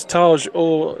it's Taj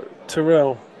or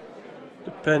Terrell.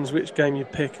 Depends which game you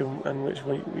pick and which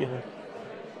one,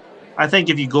 I think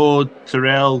if you go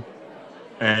Terrell,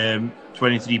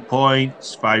 23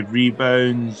 points, 5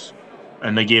 rebounds,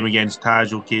 and the game against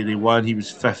Taj, okay, they won. He was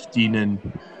 15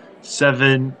 and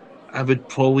 7. I would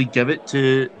probably give it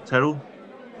to Terrell.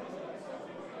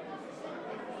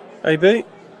 AB?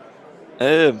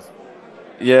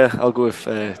 Yeah, I'll go with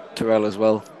Terrell as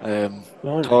well.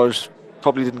 Taj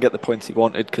probably didn't get the points he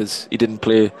wanted because he didn't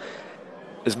play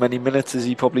as many minutes as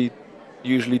he probably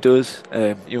usually does.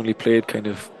 He only played kind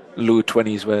of low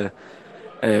 20s, where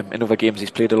in other games he's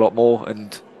played a lot more.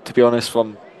 And to be honest,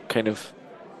 from kind of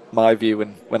my view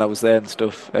when I was there and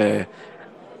stuff,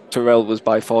 Terrell was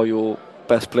by far your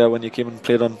best player when you came and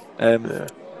played on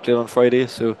Friday.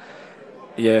 So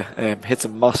yeah, hit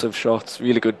some massive shots,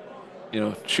 really good,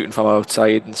 shooting from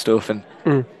outside and stuff. And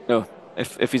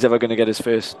if he's ever going to get his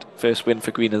first win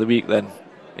for Green of the Week, then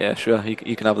yeah, sure, he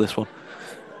can have this one.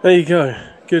 There you go.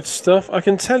 Good stuff. I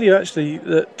can tell you actually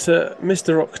that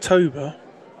Mr. October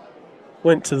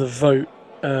went to the vote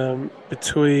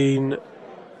between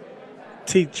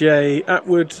TJ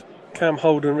Atwood, Cam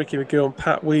Holden, Ricky McGill and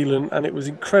Pat Whelan, and it was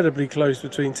incredibly close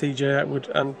between TJ Atwood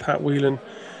and Pat Whelan.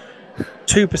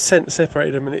 2%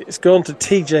 separated them, and it's gone to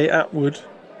TJ Atwood.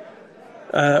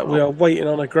 We are waiting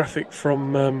on a graphic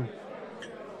from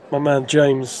my man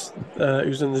James,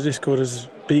 who's in the Discord as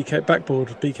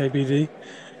BKBD,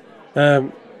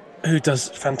 who does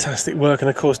fantastic work, and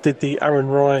of course did the Aaron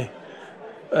Rye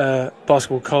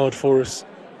basketball card for us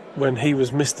when he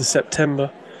was Mr.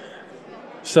 September.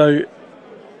 So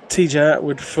TJ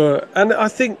Atwood and I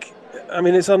think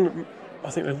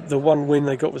the one win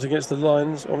they got was against the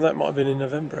Lions, or that might have been in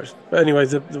November. But anyway,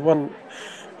 the one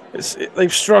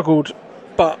they've struggled.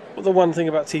 But the one thing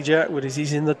about TJ Atwood is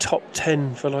he's in the top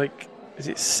 10 for is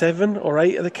it 7 or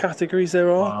 8 of the categories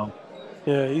there are? Wow.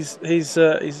 Yeah, he's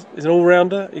an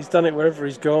all-rounder. He's done it wherever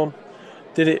he's gone.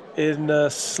 Did it in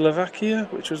Slovakia,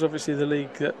 which was obviously the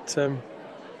league that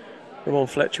Ramon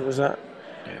Fletcher was at.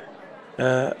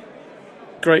 Yeah.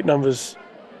 Great numbers.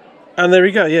 And there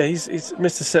we go. Yeah, he's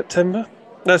Mr. September.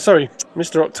 No, sorry,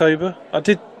 Mr. October. I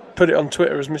did put it on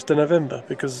Twitter as Mr. November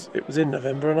because it was in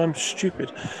November and I'm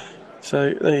stupid.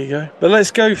 So there you go. But let's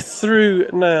go through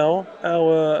now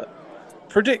our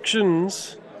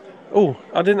predictions. Oh,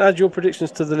 I didn't add your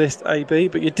predictions to the list, AB,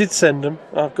 but you did send them.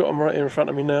 I've got them right here in front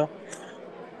of me now.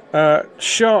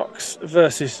 Sharks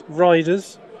versus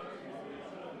Riders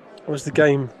was the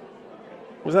game.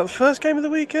 Was that the first game of the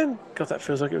weekend? God, that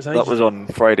feels like it was ages. That was on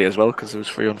Friday as well, because it was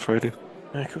free on Friday.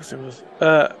 Yeah, of course it was.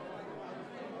 17th,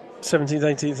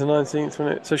 18th and 19th, wasn't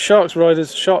it? So Sharks,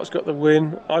 Riders. Sharks got the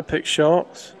win. I picked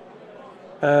Sharks.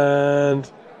 And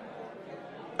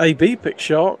AB picked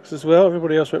Sharks as well.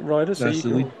 Everybody else went Riders. That's so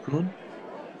the you lead.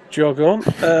 jog on.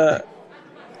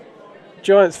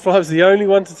 Giants 5's the only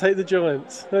one to take the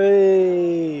Giants.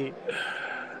 Hey!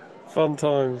 Fun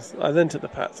times. I then took the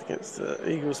Pats against the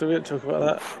Eagles, so we won't talk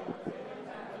about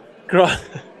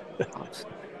that.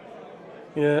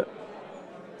 Yeah.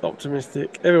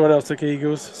 Optimistic. Everyone else took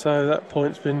Eagles, so that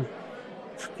point's been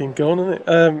fucking gone, isn't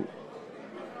it?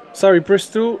 Surrey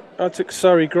Bristol. I took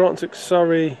Surrey. Grant took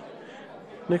Surrey.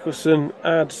 Nicholson.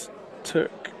 Ads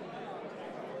took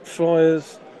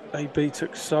Flyers. AB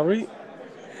took Surrey.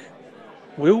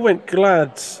 We all went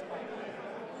Glads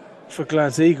for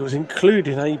Glads Eagles,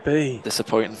 including AB.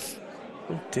 Disappointing.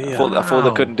 Oh dear. I thought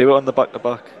they couldn't do it on the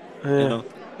back-to-back. Yeah.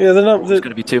 Yeah, it was going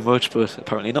to be too much, but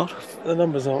apparently not. The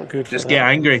numbers aren't good. Just get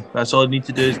angry. That's all I need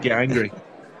to do is get angry.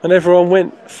 And everyone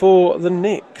went for the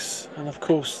Knicks, and of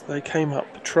course they came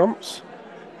up trumps.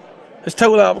 Let's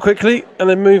total that up quickly, and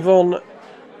then move on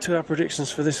to our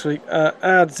predictions for this week.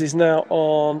 Ads is now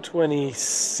on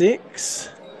 26.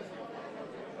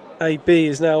 AB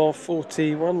is now on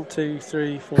 41, 2,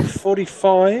 3, 4,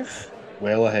 45.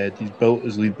 Well ahead. He's built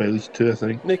his lead by at least 2, I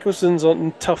think. Nicholson's on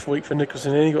a tough week for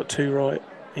Nicholson. He only got 2 right.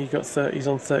 He got 30. He's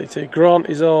on 32. Grant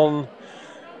is on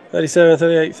 37,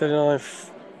 38, 39,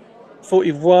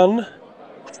 41.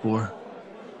 4.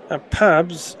 And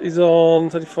Pabs is on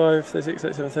 35, 36,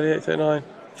 37, 38, 39,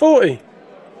 40.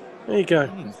 There you go.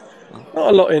 Not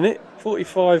a lot in it.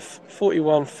 45,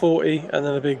 41, 40, and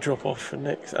then a big drop off for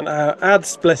Nick's. And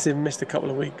Ads, bless him, missed a couple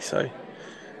of weeks, so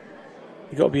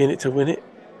you got to be in it to win it.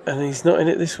 And he's not in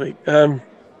it this week.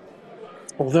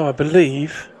 Although I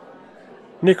believe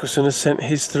Nicholson has sent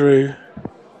his through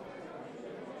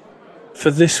for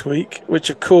this week,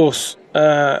 which of course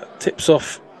tips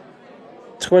off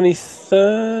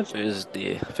 23rd.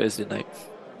 Thursday night.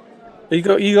 You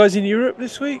got you guys in Europe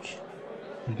this week?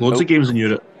 Loads of games in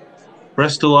Europe.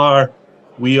 Bristol are,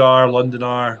 we are, London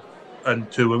are,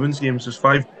 and 2 women's games. There's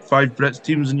five Brits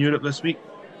teams in Europe this week.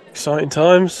 Exciting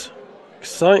times.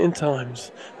 Exciting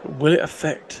times. Will it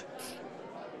affect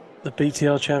the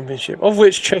BTR Championship, of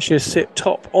which Cheshire sit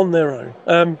top on their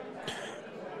own?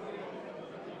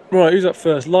 Right, who's up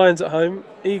first? Lions at home,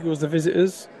 Eagles the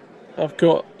visitors. I've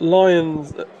got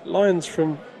Lions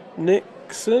from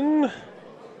Nixon.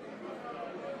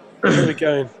 Where are we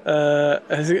going?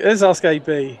 Let's ask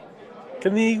AB.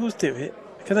 Can the Eagles do it?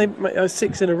 Can they make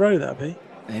 6 in a row, that'd be?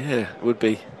 Yeah, it would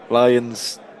be.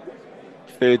 Lions,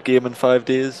 3rd game in 5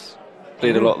 days.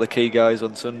 Played a lot of the key guys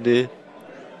on Sunday.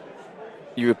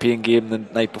 European game the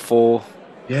night before.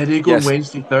 Yeah, they go on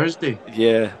Wednesday, Thursday.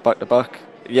 Yeah, back to back.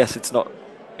 Yes, it's not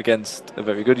against a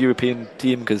very good European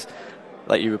team because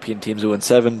like European teams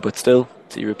 0-7, but still,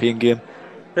 it's a European game.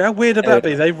 How weird would that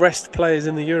be? They rest players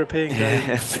in the European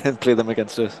game and play them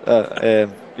against us.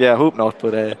 Yeah, I hope not,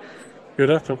 but could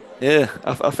happen. Yeah,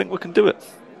 I think we can do it.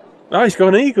 Oh, he's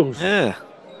gone Eagles. Yeah,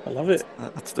 I love it.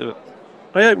 Let's do it.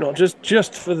 I hope not.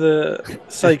 Just for the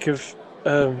sake of.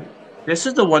 This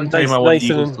is the one time I want the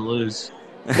Eagles to lose.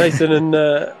 Nathan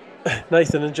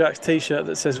and Jack's T-shirt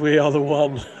that says "We are the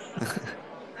one"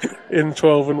 in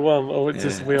 12-1, or it's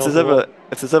just "We are the one."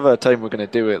 If there's ever a time we're going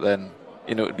to do it, then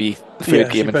it'd be the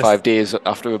 3rd game in 5 days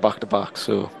after we're back to back.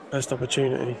 So best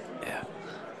opportunity. Yeah.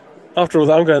 After all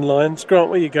that, I'm going Lions. Grant,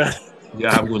 where you going?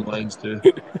 Yeah, I'm going Lions too.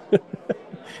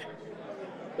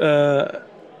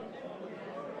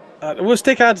 We'll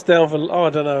stick ads down for. Oh, I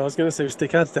don't know. I was going to say we'll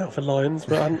stick ads down for Lions,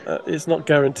 but it's not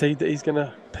guaranteed that he's going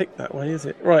to pick that way, is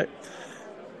it? Right.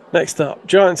 Next up,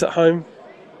 Giants at home.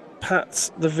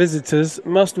 Pats, the visitors.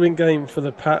 Must-win game for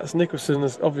the Pats. Nicholson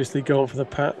has obviously gone for the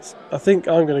Pats. I think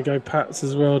I'm going to go Pats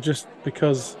as well, just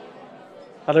because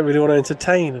I don't really want to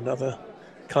entertain another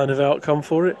kind of outcome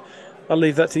for it. I'll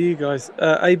leave that to you guys.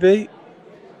 AB?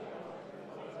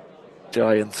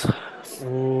 Giants.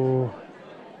 Ooh.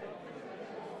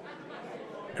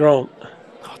 Grant?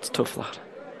 Oh, it's tough, that.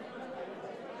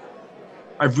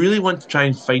 I really want to try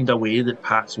and find a way that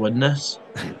Pats win this.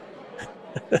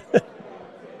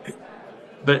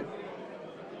 But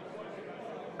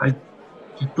I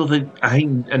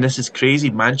think, and this is crazy,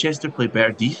 Manchester play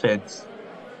better defence.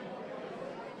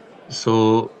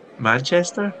 So,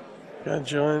 Manchester? Yeah,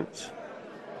 Giants.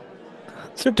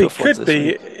 Could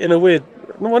be in a weird...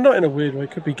 No, not in a weird way.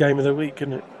 Could be game of the week,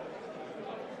 couldn't it?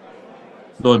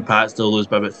 Knowing Pats, they'll lose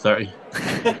by about 30.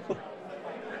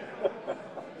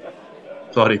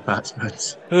 Sorry, Pats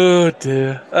fans. Oh,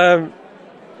 dear.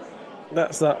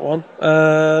 That's that one.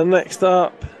 Next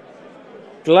up,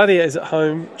 Gladiators at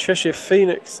home. Cheshire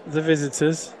Phoenix, the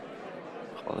visitors.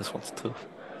 Oh, this one's tough.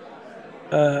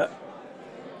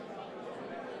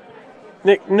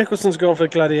 Nicholson's gone for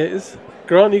Gladiators.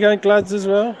 Grant, you going Glads as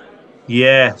well?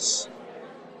 Yes.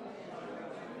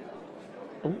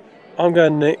 I'm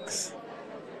going Knicks.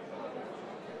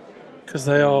 Because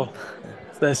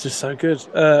they're just so good.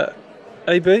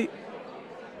 AB?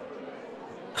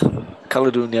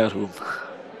 Caledonia at home.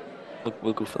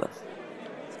 We'll go for that.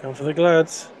 It's gone for the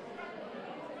Glads.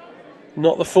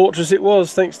 Not the fortress it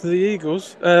was, thanks to the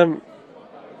Eagles.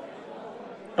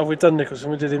 We've done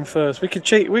Nicholson. We did him first. We could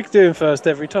cheat. We could do him first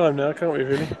every time now, can't we?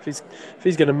 Really, if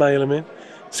he's going to mail him in.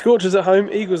 Scorchers at home.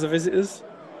 Eagles are visitors.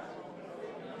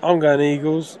 I'm going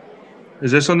Eagles.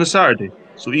 Is this on the Saturday?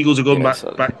 So Eagles are going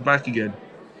back again.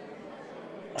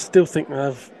 I still think they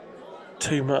have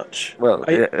too much. Well,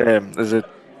 there's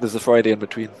a Friday in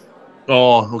between.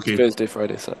 Oh, okay. Thursday,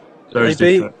 Friday, so.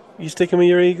 Thursday. You sticking with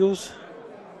your Eagles?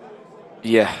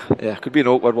 Yeah. Could be an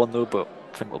awkward one though, but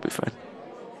I think we'll be fine.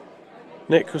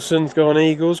 Nicholson's going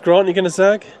Eagles. Grant, you going to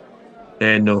zag?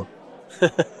 No.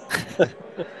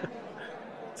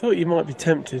 Thought you might be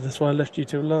tempted. That's why I left you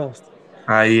till last.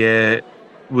 I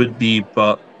would be,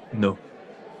 but no.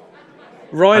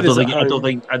 Riders at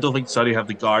home. I don't think Surrey have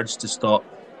the guards to stop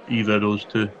either of those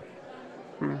two.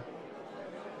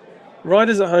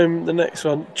 Riders at home. The next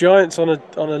one. Giants on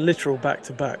a literal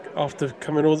back-to-back after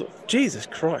coming all the... Jesus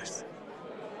Christ.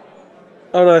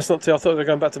 Oh no, it's not too. I thought they were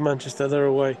going back to Manchester. They're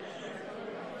away.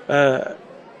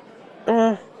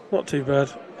 Well, not too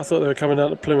bad. I thought they were coming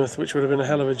down to Plymouth, which would have been a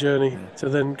hell of a journey to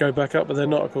then go back up, but they're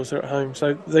not. Of course, they're at home.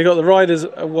 So they got the Riders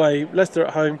away, Leicester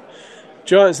at home,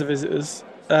 Giants the visitors.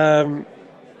 Riders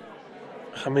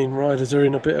are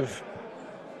in a bit of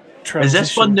transition. Is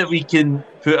this one that we can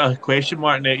put a question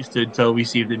mark next to until we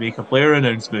see if they make a player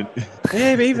announcement?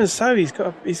 Yeah, but even so, he's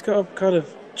got to kind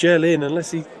of gel in,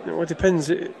 unless he. Well, it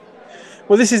depends.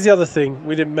 Well, this is the other thing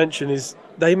we didn't mention is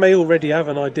they may already have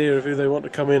an idea of who they want to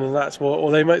come in, and that's what,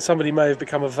 or somebody may have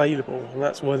become available, and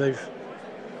that's why they've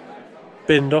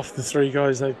binned off the 3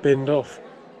 guys they've binned off.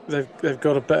 They've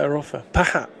got a better offer,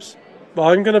 perhaps. But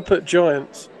I'm going to put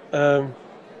Giants.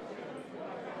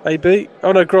 AB.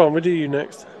 Oh no, Grant, we'll do you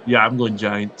next. Yeah, I'm going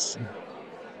Giants.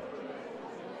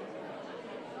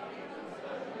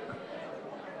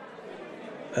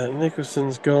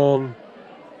 Nicholson's gone.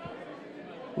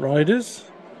 Riders.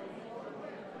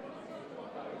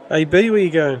 AB, where you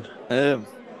going? Well,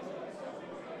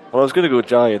 I was going to go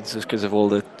Giants just because of all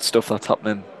the stuff that's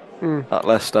happening at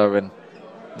Leicester and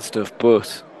stuff.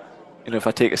 But if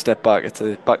I take a step back, it's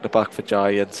a back-to-back for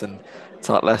Giants, and it's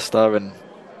at Leicester, and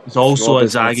it's also a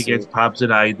zag against Pabs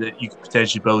and I that you could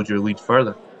potentially build your lead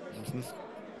further.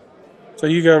 So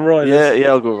you going Riders? Yeah,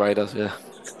 I'll go Riders. Yeah,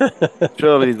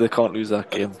 surely they can't lose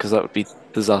that game because that would be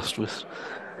disastrous.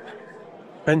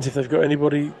 Depends if they've got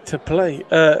anybody to play.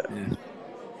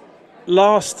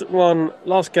 Last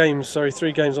game,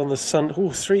 3 games on the Sun.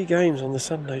 3 games on the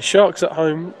Sunday. Sharks at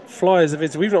home, Flyers of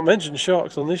it. We've not mentioned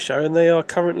Sharks on this show, and they are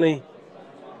currently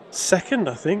second,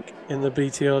 I think, in the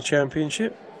BTR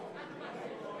Championship,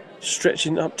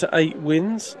 stretching up to 8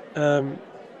 wins. Yeah,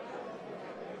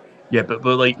 but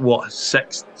like what,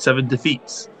 6, 7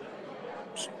 defeats?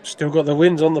 Still got the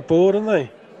wins on the board, haven't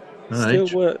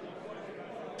they?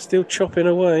 Still chopping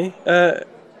away.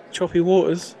 Choppy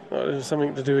waters. There's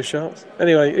something to do with Sharks.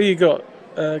 Anyway, who you got?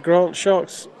 Grant,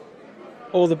 Sharks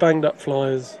or the banged up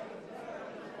Flyers?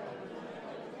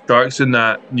 Sharks in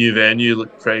that new venue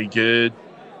look pretty good.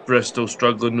 Bristol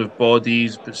struggling with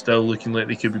bodies, but still looking like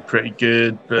they could be pretty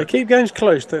good. But they keep games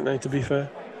close, don't they, to be fair?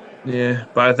 Yeah,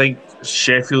 but I think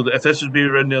Sheffield, if this was maybe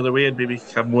around the other way, I'd maybe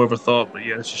have more of a thought. But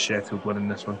yeah, it's just Sheffield winning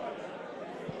this one.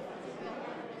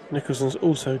 Nicholson's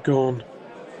also gone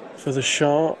for the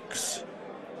Sharks.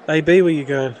 AB, where you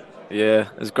going? Yeah,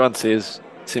 as Grant says,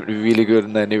 seem to be really good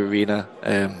in their new arena.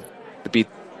 They beat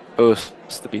us,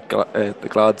 they beat the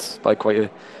Glads by quite a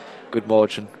good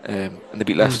margin, and they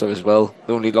beat Leicester as well.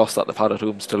 The only loss that they've had at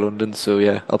home is to London, so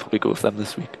yeah, I'll probably go with them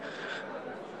this week.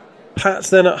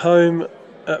 Pats then at home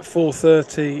at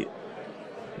 4:30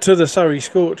 to the Surrey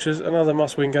Scorchers. Another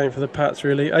must-win game for the Pats,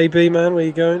 really. AB, man, where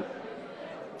you going?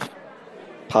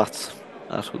 Pats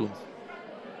at home.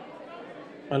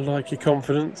 I like your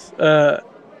confidence.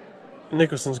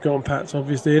 Nicholson's gone Pats,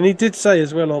 obviously, and he did say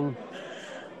as well on,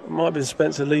 it might have been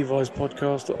Spencer Levi's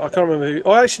podcast. I can't remember who.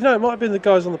 Oh, actually, no, it might have been the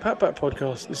guys on the Pat Back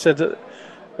podcast. He said that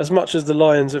as much as the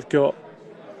Lions have got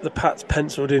the Pats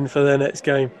penciled in for their next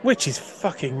game, which is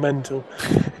fucking mental.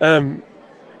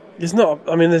 It's not.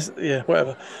 I mean,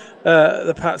 whatever.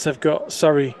 The Pats have got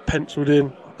Surrey penciled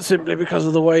in simply because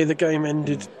of the way the game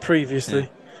ended previously.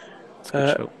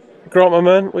 Yeah. Grant, my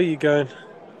man, where are you going?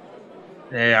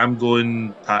 I'm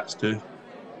going Pats too.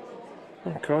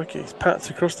 Oh, crikey, it's Pats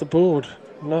across the board.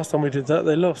 Last time we did that,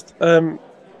 they lost.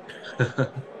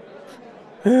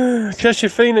 Cheshire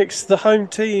Phoenix, the home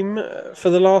team for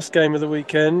the last game of the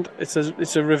weekend. It's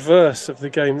a reverse of the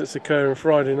game that's occurring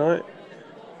Friday night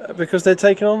because they're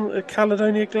taking on the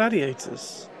Caledonia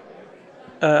Gladiators.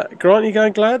 Grant, you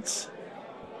going Glads?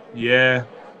 Yeah.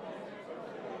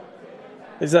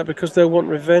 Is that because they'll want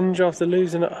revenge after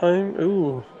losing at home?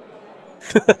 Ooh.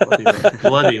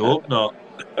 Bloody hope not.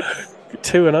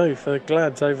 2-0 for the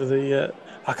Glads over the...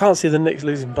 I can't see the Knicks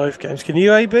losing both games. Can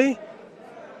you, AB?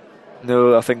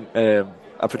 No, I think I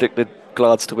predicted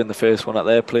Glads to win the first one at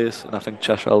their place, and I think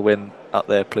Cheshire will win at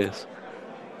their place.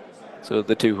 So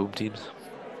the 2 home teams.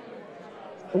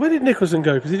 Where did Nicholson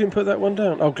go? Because he didn't put that one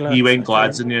down. Oh, Glads. He went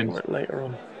Glads in the end. Later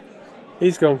on.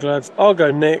 He's gone Glads. I'll go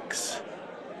Knicks.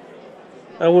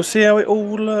 And we'll see how it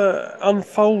all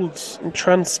unfolds and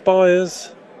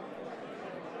transpires.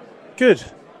 Good.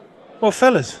 Well,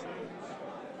 fellas,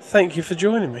 thank you for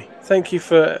joining me. Thank you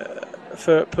for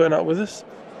putting up with us.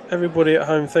 Everybody at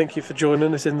home, thank you for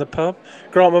joining us in the pub.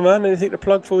 Grant, my man, anything to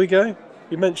plug before we go?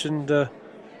 You mentioned...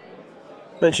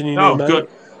 Mention you Oh, knew, good.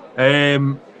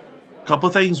 mate. Couple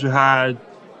of things we had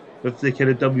with the kind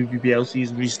of WBBL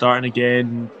season restarting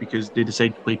again because they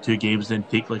decided to play 2 games and then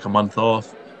take like a month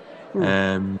off.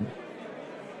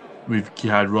 We've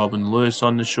had Robin Lewis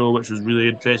on the show, which was really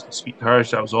interesting to speak to her.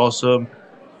 So that was awesome.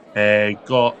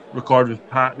 Got recorded with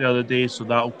Pat the other day, so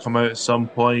that'll come out at some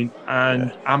point.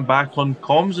 And I'm back on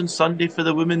comms on Sunday for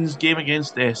the women's game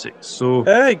against Essex. So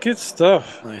Hey, good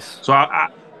stuff. Nice. So I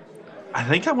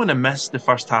think I'm going to miss the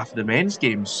first half of the men's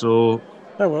game. So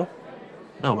Oh well.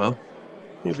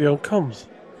 You'll be on comms.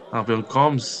 I'll be on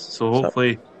comms. So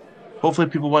hopefully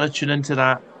people want to tune into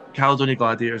that. Caledonia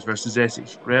Gladiators versus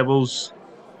Essex Rebels.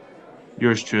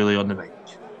 Yours truly on the mic.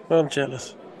 I'm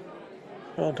jealous.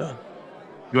 Well done.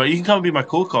 You can come and be my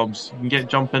co-coms. You can get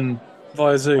jumping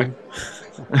via Zoom.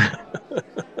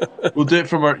 We'll do it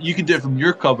from you can do it from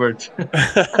your cupboard.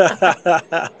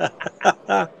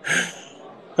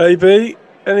 Hey B,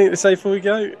 anything to say before we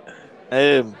go?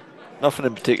 Nothing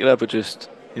in particular, but just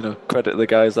credit to the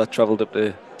guys that travelled up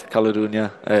to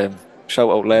Caledonia. Shout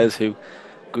out Les, who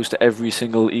goes to every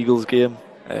single Eagles game.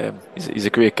 He's a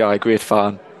great guy, great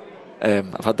fan.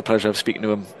 I've had the pleasure of speaking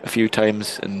to him a few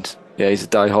times, and he's a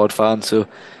die-hard fan. So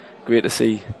great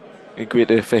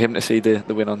for him to see the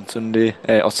win on Sunday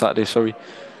or Saturday, sorry.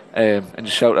 And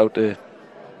just shout out to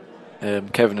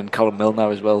Kevin and Colin Milner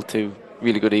as well, two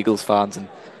really good Eagles fans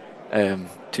and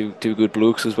two good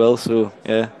blokes as well. So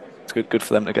it's good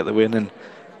for them to get the win, and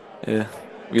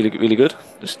really really good.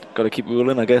 Just got to keep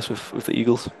rolling, I guess, with the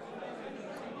Eagles.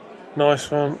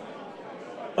 Nice one.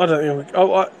 I don't think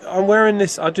I'm wearing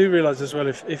this. I do realise as well,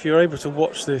 if you're able to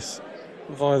watch this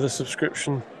via the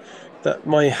subscription, that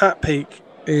my hat peak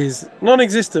is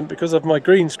non-existent because of my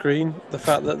green screen. The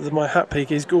fact that my hat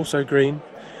peak is also green,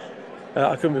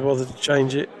 I couldn't be bothered to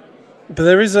change it. But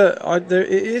it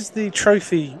is the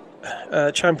trophy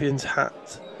champions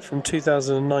hat from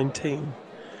 2019,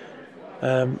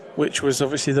 which was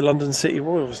obviously the London City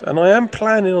Royals, and I am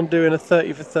planning on doing a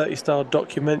 30 for 30 style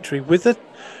documentary with a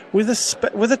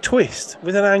twist,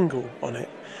 with an angle on it.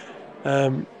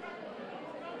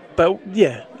 But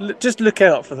yeah, just look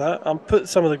out for that. I'll put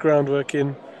some of the groundwork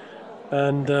in,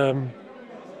 and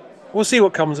we'll see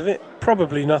what comes of it.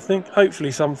 Probably nothing,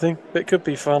 hopefully something, but it could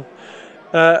be fun.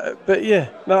 But yeah,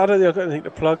 no, I don't think I've got anything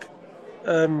to plug.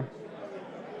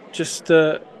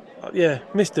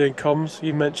 Miss doing comms.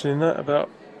 You mentioning that about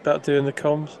doing the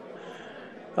comms.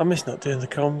 I miss not doing the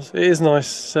comms. It is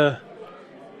nice to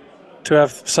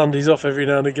have Sundays off every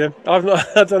now and again. I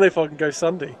don't know if I can go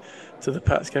Sunday to the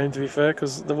Pats game, to be fair,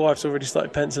 because the wife's already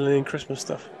started penciling in Christmas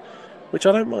stuff, which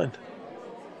I don't mind.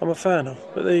 I'm a fan of.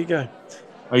 But there you go.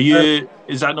 Are you?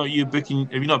 Is that not you booking?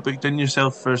 Have you not booked in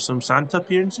yourself for some Santa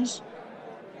appearances?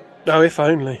 No, if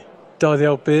only. Dye the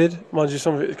old beard. Mind you,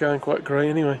 some of it is going quite grey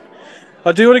anyway.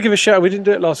 I do want to give a shout out. We didn't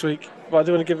do it last week, but I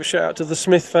do want to give a shout out to the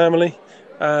Smith family,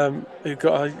 who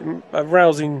got a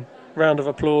rousing round of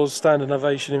applause, standing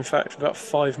ovation, in fact, for about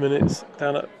 5 minutes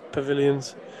down at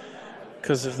Pavilions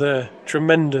because of their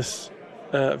tremendous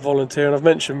volunteer. And I've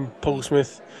mentioned Paul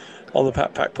Smith on the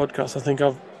Pat Pack podcast. I think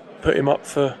I've put him up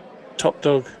for top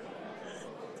dog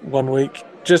 1 week.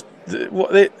 Just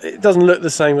it doesn't look the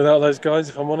same without those guys,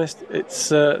 if I'm honest. It's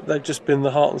they've just been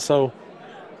the heart and soul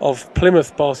of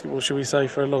Plymouth basketball, shall we say,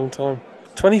 for a long time.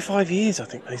 25 years, I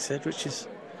think they said, which is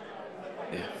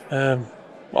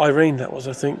Irene, that was,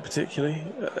 I think, particularly.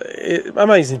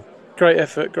 Amazing. Great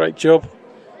effort, great job.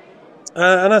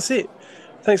 And that's it.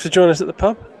 Thanks for joining us at the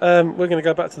pub. We're going to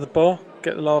go back to the bar,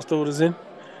 get the last orders in.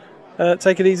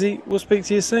 Take it easy. We'll speak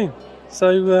to you soon.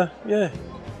 So, yeah.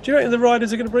 Do you reckon the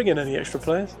Riders are going to bring in any extra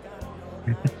players?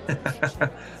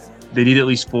 They need at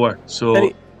least 4.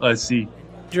 So, let's see.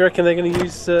 Do you reckon they're going to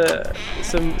use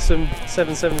some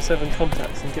 777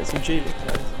 contacts and get some G League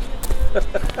players?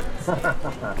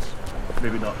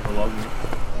 Maybe not for long.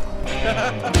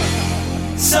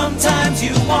 Sometimes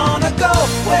you wanna go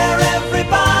where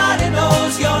everybody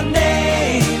knows your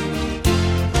name,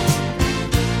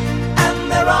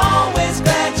 and they're always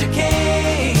glad you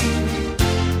came.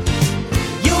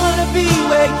 You wanna be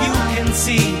where you can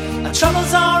see our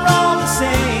troubles are all the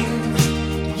same.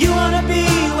 You wanna be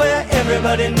where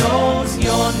everybody knows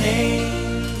your name.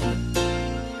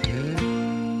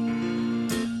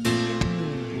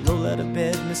 Roll out of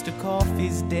bed, Mr.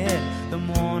 Coffee's dead. The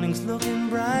morning's looking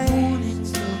bright.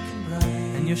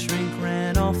 And your shrink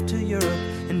ran off to Europe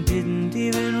and didn't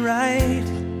even write.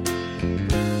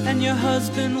 And your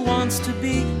husband wants to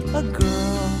be a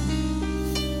girl.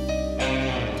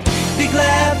 Be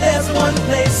glad there's one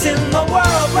place in the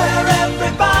world where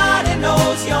everybody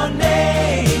knows your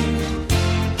name,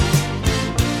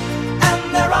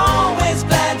 and they're always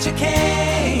glad you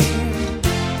came.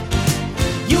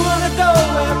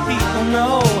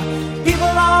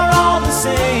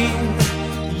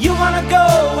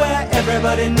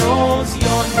 Everybody knows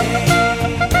you're